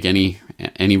don't take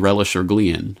any relish or glee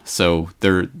in. So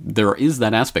there is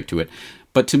that aspect to it.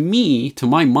 But to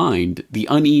my mind, the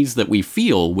unease that we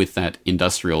feel with that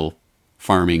industrial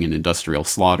farming and industrial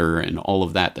slaughter and all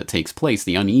of that takes place,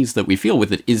 the unease that we feel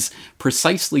with it is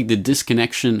precisely the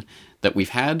disconnection that we've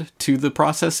had to the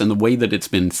process and the way that it's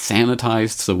been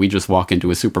sanitized, so we just walk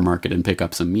into a supermarket and pick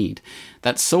up some meat.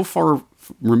 That's so far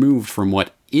removed from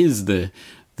what is the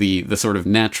sort of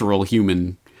natural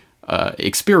human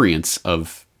experience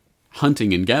of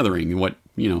hunting and gathering, what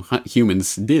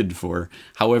humans did for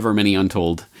however many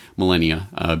untold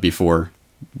millennia before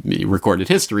recorded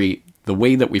history, the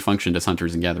way that we functioned as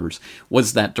hunters and gatherers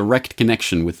was that direct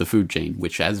connection with the food chain,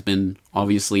 which has been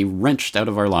obviously wrenched out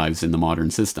of our lives in the modern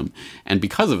system. And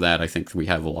because of that, I think we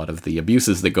have a lot of the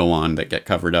abuses that go on that get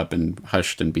covered up and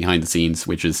hushed and behind the scenes,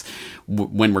 which is,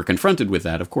 when we're confronted with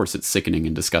that, of course, it's sickening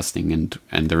and disgusting,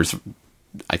 and there's,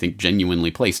 I think, genuinely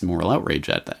placed moral outrage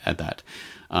at that.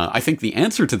 I think the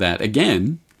answer to that,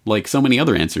 again, like so many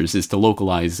other answers, is to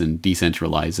localize and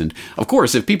decentralize. And of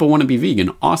course, if people want to be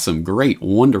vegan, awesome, great,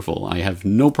 wonderful. I have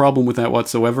no problem with that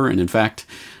whatsoever. And in fact,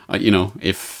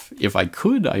 if I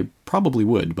could, I probably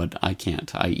would, but I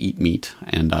can't. I eat meat,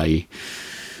 and I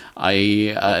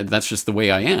that's just the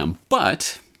way I am.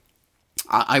 But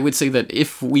I would say that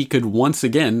if we could once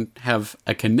again have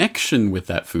a connection with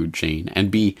that food chain and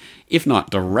be, if not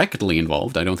directly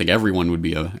involved, I don't think everyone would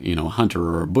be a hunter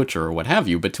or a butcher or what have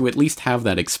you, but to at least have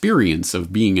that experience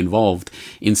of being involved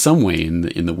in some way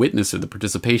in the witness or the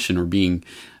participation, or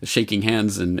shaking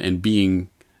hands and being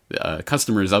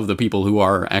customers of the people who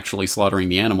are actually slaughtering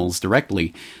the animals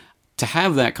directly, to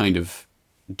have that kind of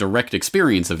direct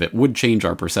experience of it would change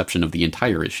our perception of the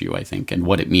entire issue, I think, and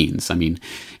what it means. I mean,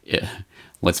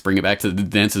 let's bring it back to the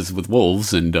dances with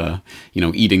wolves and,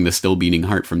 eating the still beating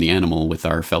heart from the animal with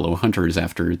our fellow hunters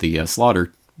after the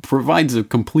slaughter provides a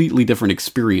completely different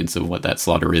experience of what that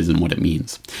slaughter is and what it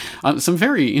means. Some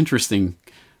very interesting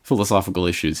philosophical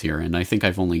issues here, and I think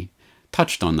I've only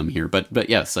touched on them here. But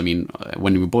yes, I mean,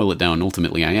 when we boil it down,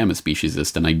 ultimately I am a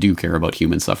speciesist, and I do care about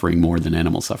human suffering more than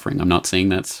animal suffering. I'm not saying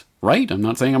that's right. I'm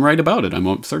not saying I'm right about it.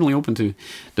 I'm certainly open to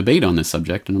debate on this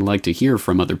subject, and I'd like to hear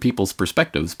from other people's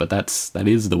perspectives, but that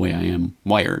is the way I am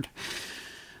wired.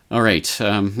 All right.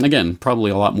 Again, probably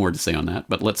a lot more to say on that,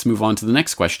 but let's move on to the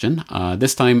next question.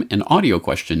 This time, an audio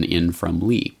question in from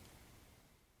Lee.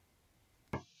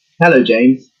 Hello,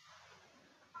 James.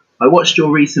 I watched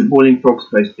your recent Boiling Frogs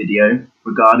post video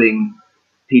regarding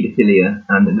paedophilia,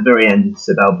 and at the very end,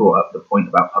 Sibel brought up the point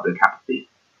about public apathy.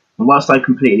 And whilst I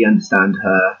completely understand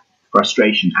her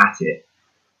frustration at it,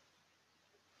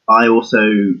 I also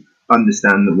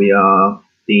understand that we are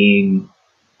being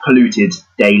polluted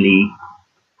daily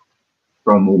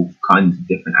from all kinds of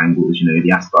different angles,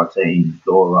 the aspartame,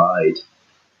 fluoride,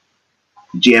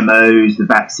 the GMOs, the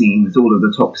vaccines, all of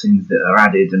the toxins that are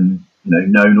added and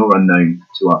known or unknown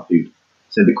to our food.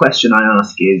 So the question I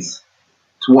ask is,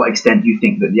 to what extent do you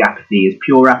think that the apathy is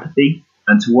pure apathy?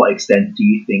 And to what extent do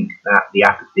you think that the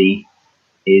apathy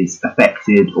is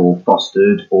affected or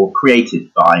fostered or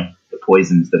created by the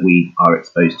poisons that we are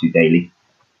exposed to daily?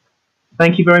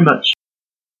 Thank you very much.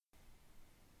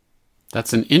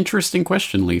 That's an interesting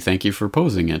question, Lee. Thank you for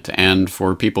posing it. And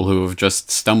for people who have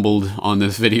just stumbled on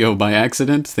this video by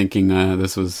accident, thinking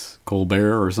this was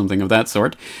Colbert or something of that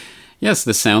sort, yes,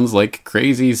 this sounds like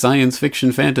crazy science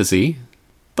fiction fantasy,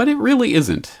 but it really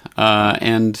isn't.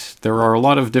 And there are a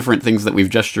lot of different things that we've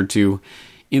gestured to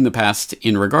in the past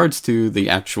in regards to the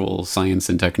actual science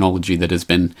and technology that has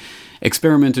been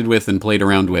experimented with and played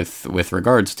around with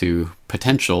regards to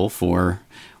potential for,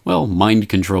 well, mind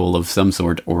control of some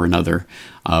sort or another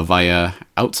via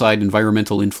outside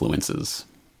environmental influences.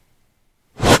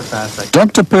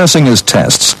 Dr. Persinger's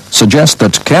tests suggest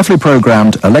that carefully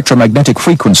programmed electromagnetic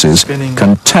frequencies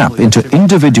can tap into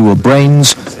individual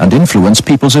brains and influence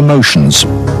people's emotions.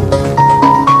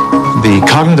 The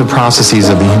cognitive processes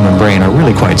of the human brain are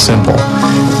really quite simple.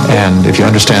 And if you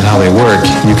understand how they work,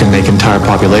 you can make entire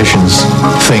populations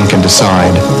think and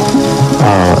decide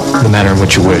the manner in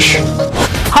which you wish.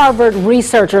 Harvard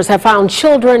researchers have found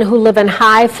children who live in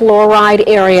high fluoride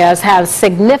areas have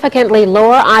significantly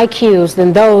lower IQs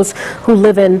than those who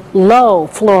live in low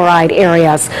fluoride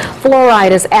areas.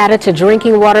 Fluoride is added to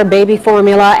drinking water, baby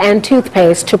formula, and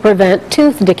toothpaste to prevent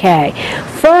tooth decay.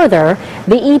 Further,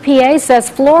 the EPA says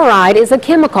fluoride is a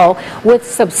chemical with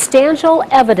substantial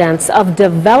evidence of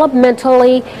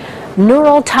developmentally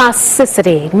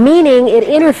neurotoxicity, meaning it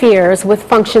interferes with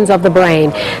functions of the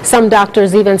brain. Some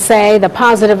doctors even say the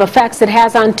positive effects it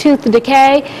has on tooth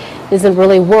decay isn't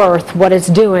really worth what it's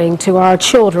doing to our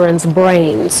children's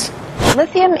brains.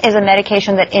 Lithium is a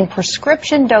medication that in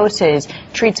prescription doses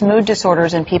treats mood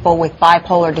disorders in people with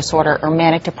bipolar disorder or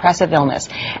manic depressive illness.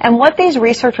 And what these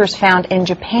researchers found in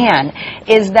Japan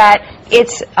is that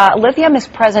lithium is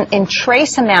present in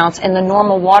trace amounts in the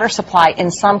normal water supply in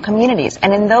some communities.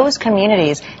 And in those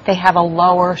communities, they have a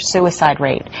lower suicide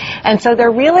rate. And so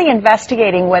they're really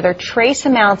investigating whether trace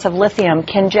amounts of lithium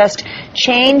can just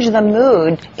change the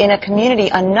mood in a community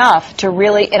enough to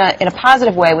really, in a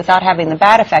positive way, without having the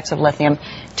bad effects of lithium,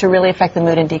 to really affect the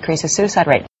mood and decrease the suicide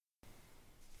rate.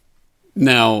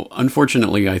 Now,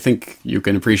 unfortunately, I think you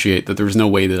can appreciate that there's no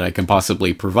way that I can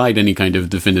possibly provide any kind of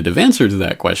definitive answer to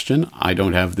that question. I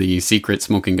don't have the secret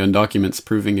smoking gun documents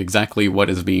proving exactly what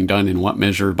is being done in what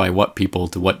measure by what people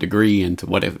to what degree and to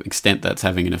what extent that's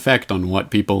having an effect on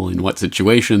what people in what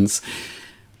situations.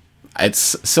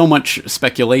 It's so much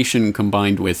speculation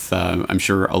combined with, I'm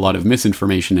sure, a lot of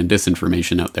misinformation and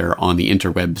disinformation out there on the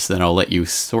interwebs that I'll let you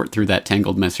sort through that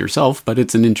tangled mess yourself, but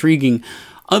it's an intriguing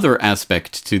other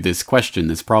aspect to this question,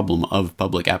 this problem of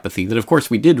public apathy, that of course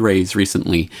we did raise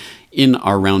recently in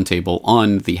our roundtable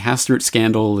on the Hastert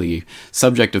scandal, the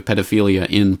subject of pedophilia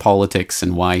in politics,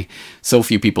 and why so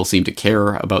few people seem to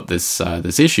care about this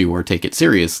issue or take it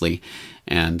seriously.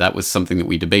 And that was something that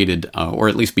we debated, or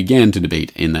at least began to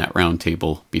debate in that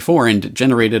roundtable before, and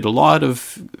generated a lot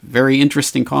of very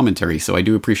interesting commentary. So I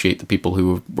do appreciate the people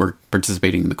who were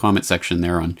participating in the comment section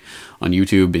there on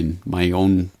YouTube, in my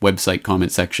own website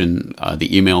comment section, the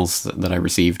emails that I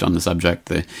received on the subject,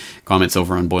 the comments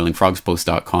over on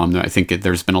boilingfrogspost.com. I think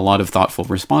there's been a lot of thoughtful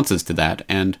responses to that.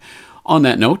 And on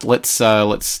that note, let's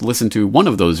listen to one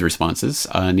of those responses,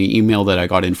 an email that I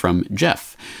got in from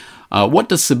Jeff. What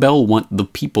does Sibel want the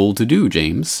people to do,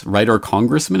 James? Write our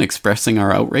congressman expressing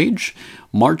our outrage?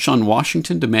 March on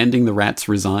Washington demanding the rats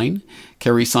resign?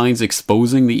 Carry signs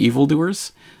exposing the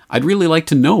evildoers? I'd really like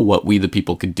to know what we the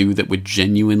people could do that would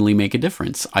genuinely make a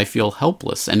difference. I feel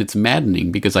helpless, and it's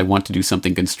maddening because I want to do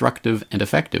something constructive and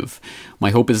effective.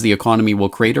 My hope is the economy will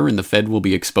crater and the Fed will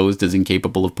be exposed as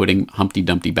incapable of putting Humpty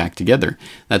Dumpty back together.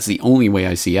 That's the only way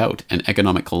I see out, an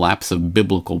economic collapse of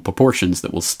biblical proportions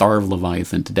that will starve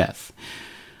Leviathan to death.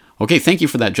 Okay, thank you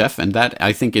for that, Jeff, and that,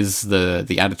 I think, is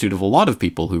the attitude of a lot of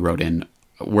people who wrote in.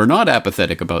 We're not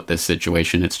apathetic about this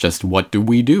situation. It's just, what do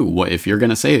we do? If you're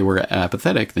going to say we're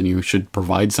apathetic, then you should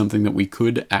provide something that we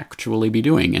could actually be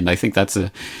doing. And I think that's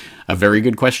a very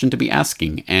good question to be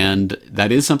asking. And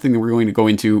that is something that we're going to go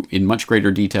into in much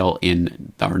greater detail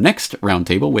in our next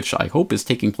roundtable, which I hope is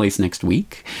taking place next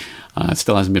week. It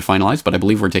still hasn't been finalized, but I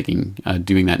believe we're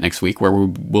doing that next week, where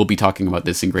we'll be talking about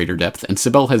this in greater depth. And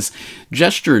Sibel has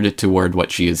gestured toward what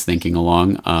she is thinking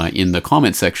along in the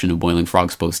comment section of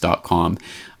boilingfrogspost.com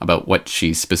about what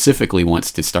she specifically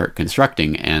wants to start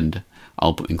constructing. And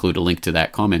I'll include a link to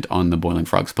that comment on the Boiling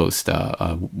Frogs Post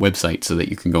website so that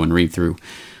you can go and read through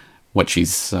what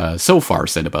she's so far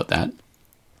said about that.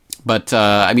 But,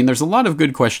 I mean, there's a lot of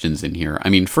good questions in here. I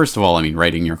mean, first of all, I mean,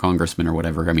 writing your congressman or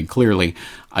whatever, I mean, clearly,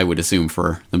 I would assume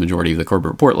for the majority of the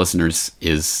Corbett Report listeners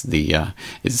is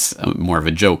more of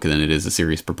a joke than it is a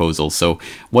serious proposal. So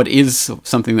what is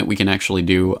something that we can actually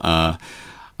do? My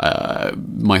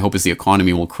hope is the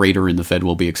economy will crater and the Fed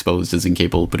will be exposed as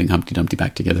incapable of putting Humpty Dumpty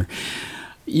back together.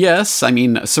 Yes, I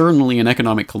mean, certainly an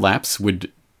economic collapse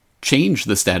would change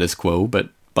the status quo, but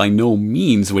by no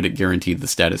means would it guarantee the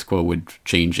status quo would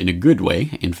change in a good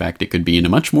way. In fact, it could be in a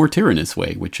much more tyrannous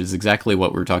way, which is exactly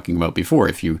what we were talking about before.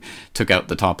 If you took out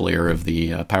the top layer of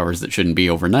the powers that shouldn't be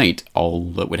overnight,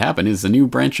 all that would happen is a new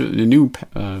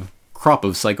crop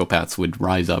of psychopaths would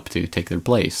rise up to take their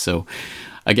place. So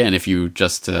again, if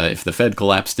the Fed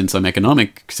collapsed in some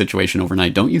economic situation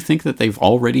overnight, don't you think that they've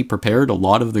already prepared a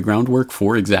lot of the groundwork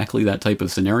for exactly that type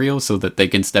of scenario so that they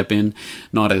can step in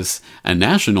not as a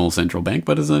national central bank,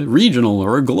 but as a regional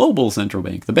or a global central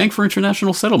bank? The Bank for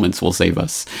International Settlements will save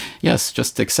us. Yes,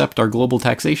 just accept our global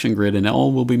taxation grid and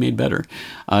all will be made better.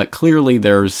 Clearly,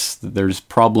 there's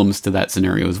problems to that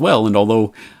scenario as well, and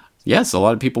although yes, a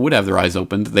lot of people would have their eyes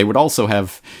opened, they would also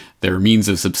have their means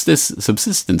of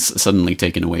subsistence suddenly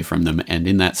taken away from them. And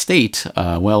in that state,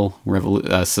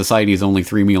 society is only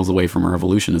 3 meals away from a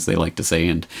revolution, as they like to say.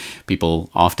 And people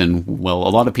often, a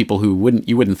lot of people who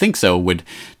you wouldn't think so, would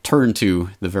turn to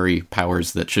the very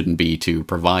powers that shouldn't be to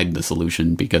provide the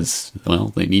solution because,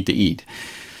 they need to eat.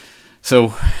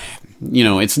 So,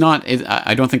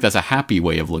 I don't think that's a happy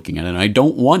way of looking at it. And I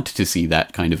don't want to see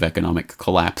that kind of economic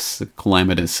collapse,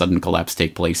 calamitous sudden collapse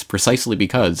take place, precisely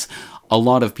because a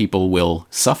lot of people will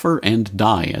suffer and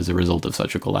die as a result of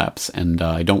such a collapse. And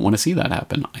I don't want to see that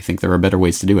happen. I think there are better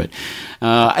ways to do it.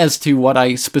 As to what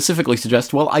I specifically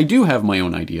suggest, I do have my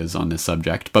own ideas on this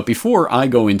subject. But before I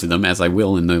go into them, as I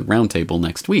will in the roundtable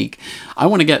next week, I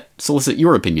want to solicit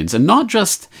your opinions, and not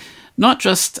just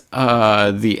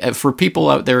for people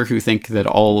out there who think that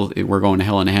we're going to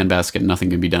hell in a handbasket and nothing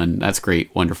can be done. That's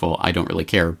great, wonderful. I don't really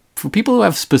care. For people who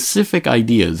have specific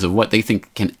ideas of what they think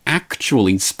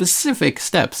specific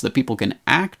steps that people can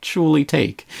actually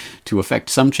take to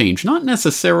affect some change, not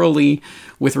necessarily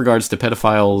with regards to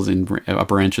pedophiles in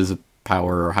upper reaches of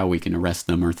power or how we can arrest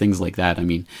them or things like that. I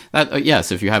mean,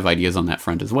 yes, if you have ideas on that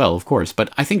front as well, of course.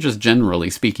 But I think just generally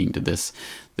speaking to this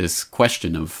this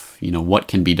question of, what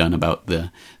can be done about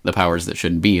the powers that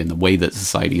shouldn't be and the way that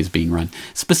society is being run.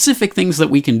 Specific things that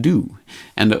we can do.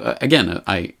 And again,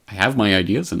 I have my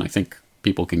ideas, and I think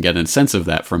people can get a sense of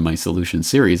that from my solution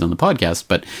series on the podcast,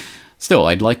 but still,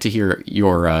 I'd like to hear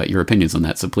your opinions on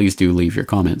that. So please do leave your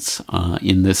comments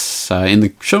in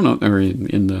the show note, or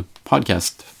in the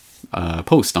podcast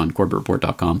post on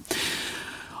CorbettReport.com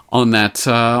on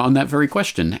that very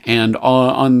question. And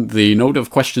on the note of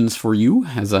questions for you,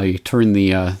 as I turn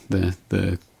the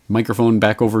microphone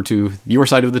back over to your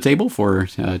side of the table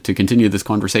to continue this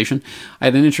conversation, I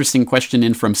had an interesting question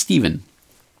in from Stephen.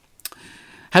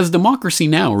 Has Democracy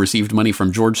Now! Received money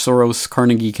from George Soros,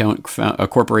 Carnegie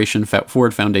Corporation,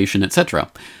 Ford Foundation, etc.?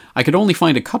 I could only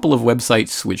find a couple of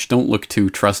websites which don't look too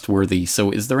trustworthy,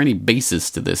 so is there any basis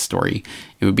to this story?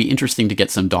 It would be interesting to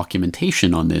get some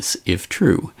documentation on this, if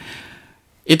true.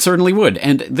 It certainly would,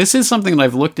 and this is something that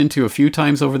I've looked into a few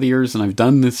times over the years, and I've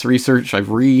done this research, I've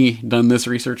redone this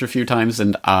research a few times,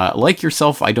 and like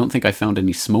yourself, I don't think I found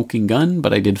any smoking gun,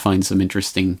 but I did find some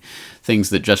interesting things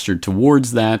that gestured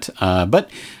towards that. But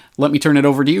let me turn it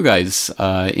over to you guys.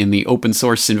 In the open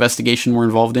source investigation we're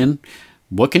involved in,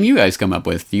 what can you guys come up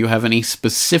with? Do you have any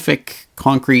specific,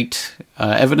 concrete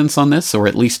evidence on this, or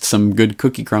at least some good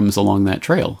cookie crumbs along that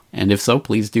trail? And if so,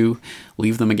 please do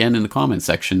leave them again in the comments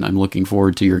section. I'm looking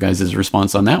forward to your guys'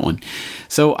 response on that one.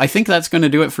 So I think that's going to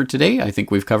do it for today. I think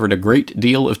we've covered a great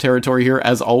deal of territory here,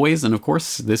 as always. And of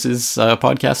course, this is a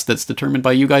podcast that's determined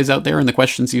by you guys out there and the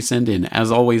questions you send in.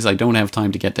 As always, I don't have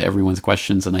time to get to everyone's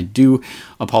questions, and I do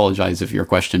apologize if your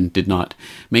question did not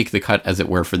make the cut, as it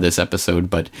were, for this episode.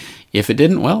 But if it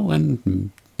didn't, well,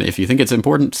 then if you think it's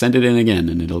important, send it in again,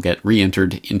 and it'll get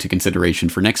re-entered into consideration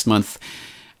for next month.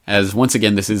 As once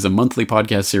again, this is a monthly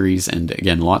podcast series, and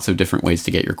again, lots of different ways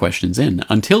to get your questions in.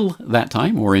 Until that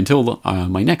time, or until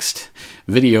my next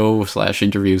video /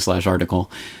 interview /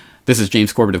 article, this is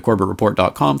James Corbett of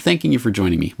CorbettReport.com, thanking you for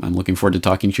joining me. I'm looking forward to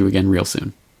talking to you again real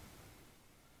soon.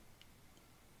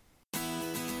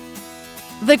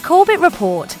 The Corbett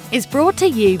Report is brought to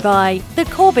you by the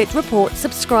Corbett Report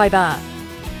subscriber,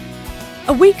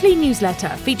 a weekly newsletter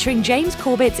featuring James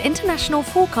Corbett's International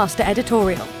Forecaster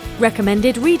editorial,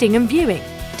 recommended reading and viewing,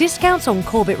 discounts on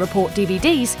Corbett Report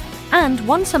DVDs, and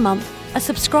once a month, a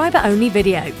subscriber-only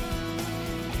video.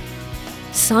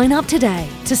 Sign up today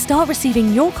to start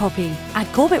receiving your copy at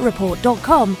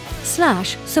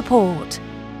CorbettReport.com/support.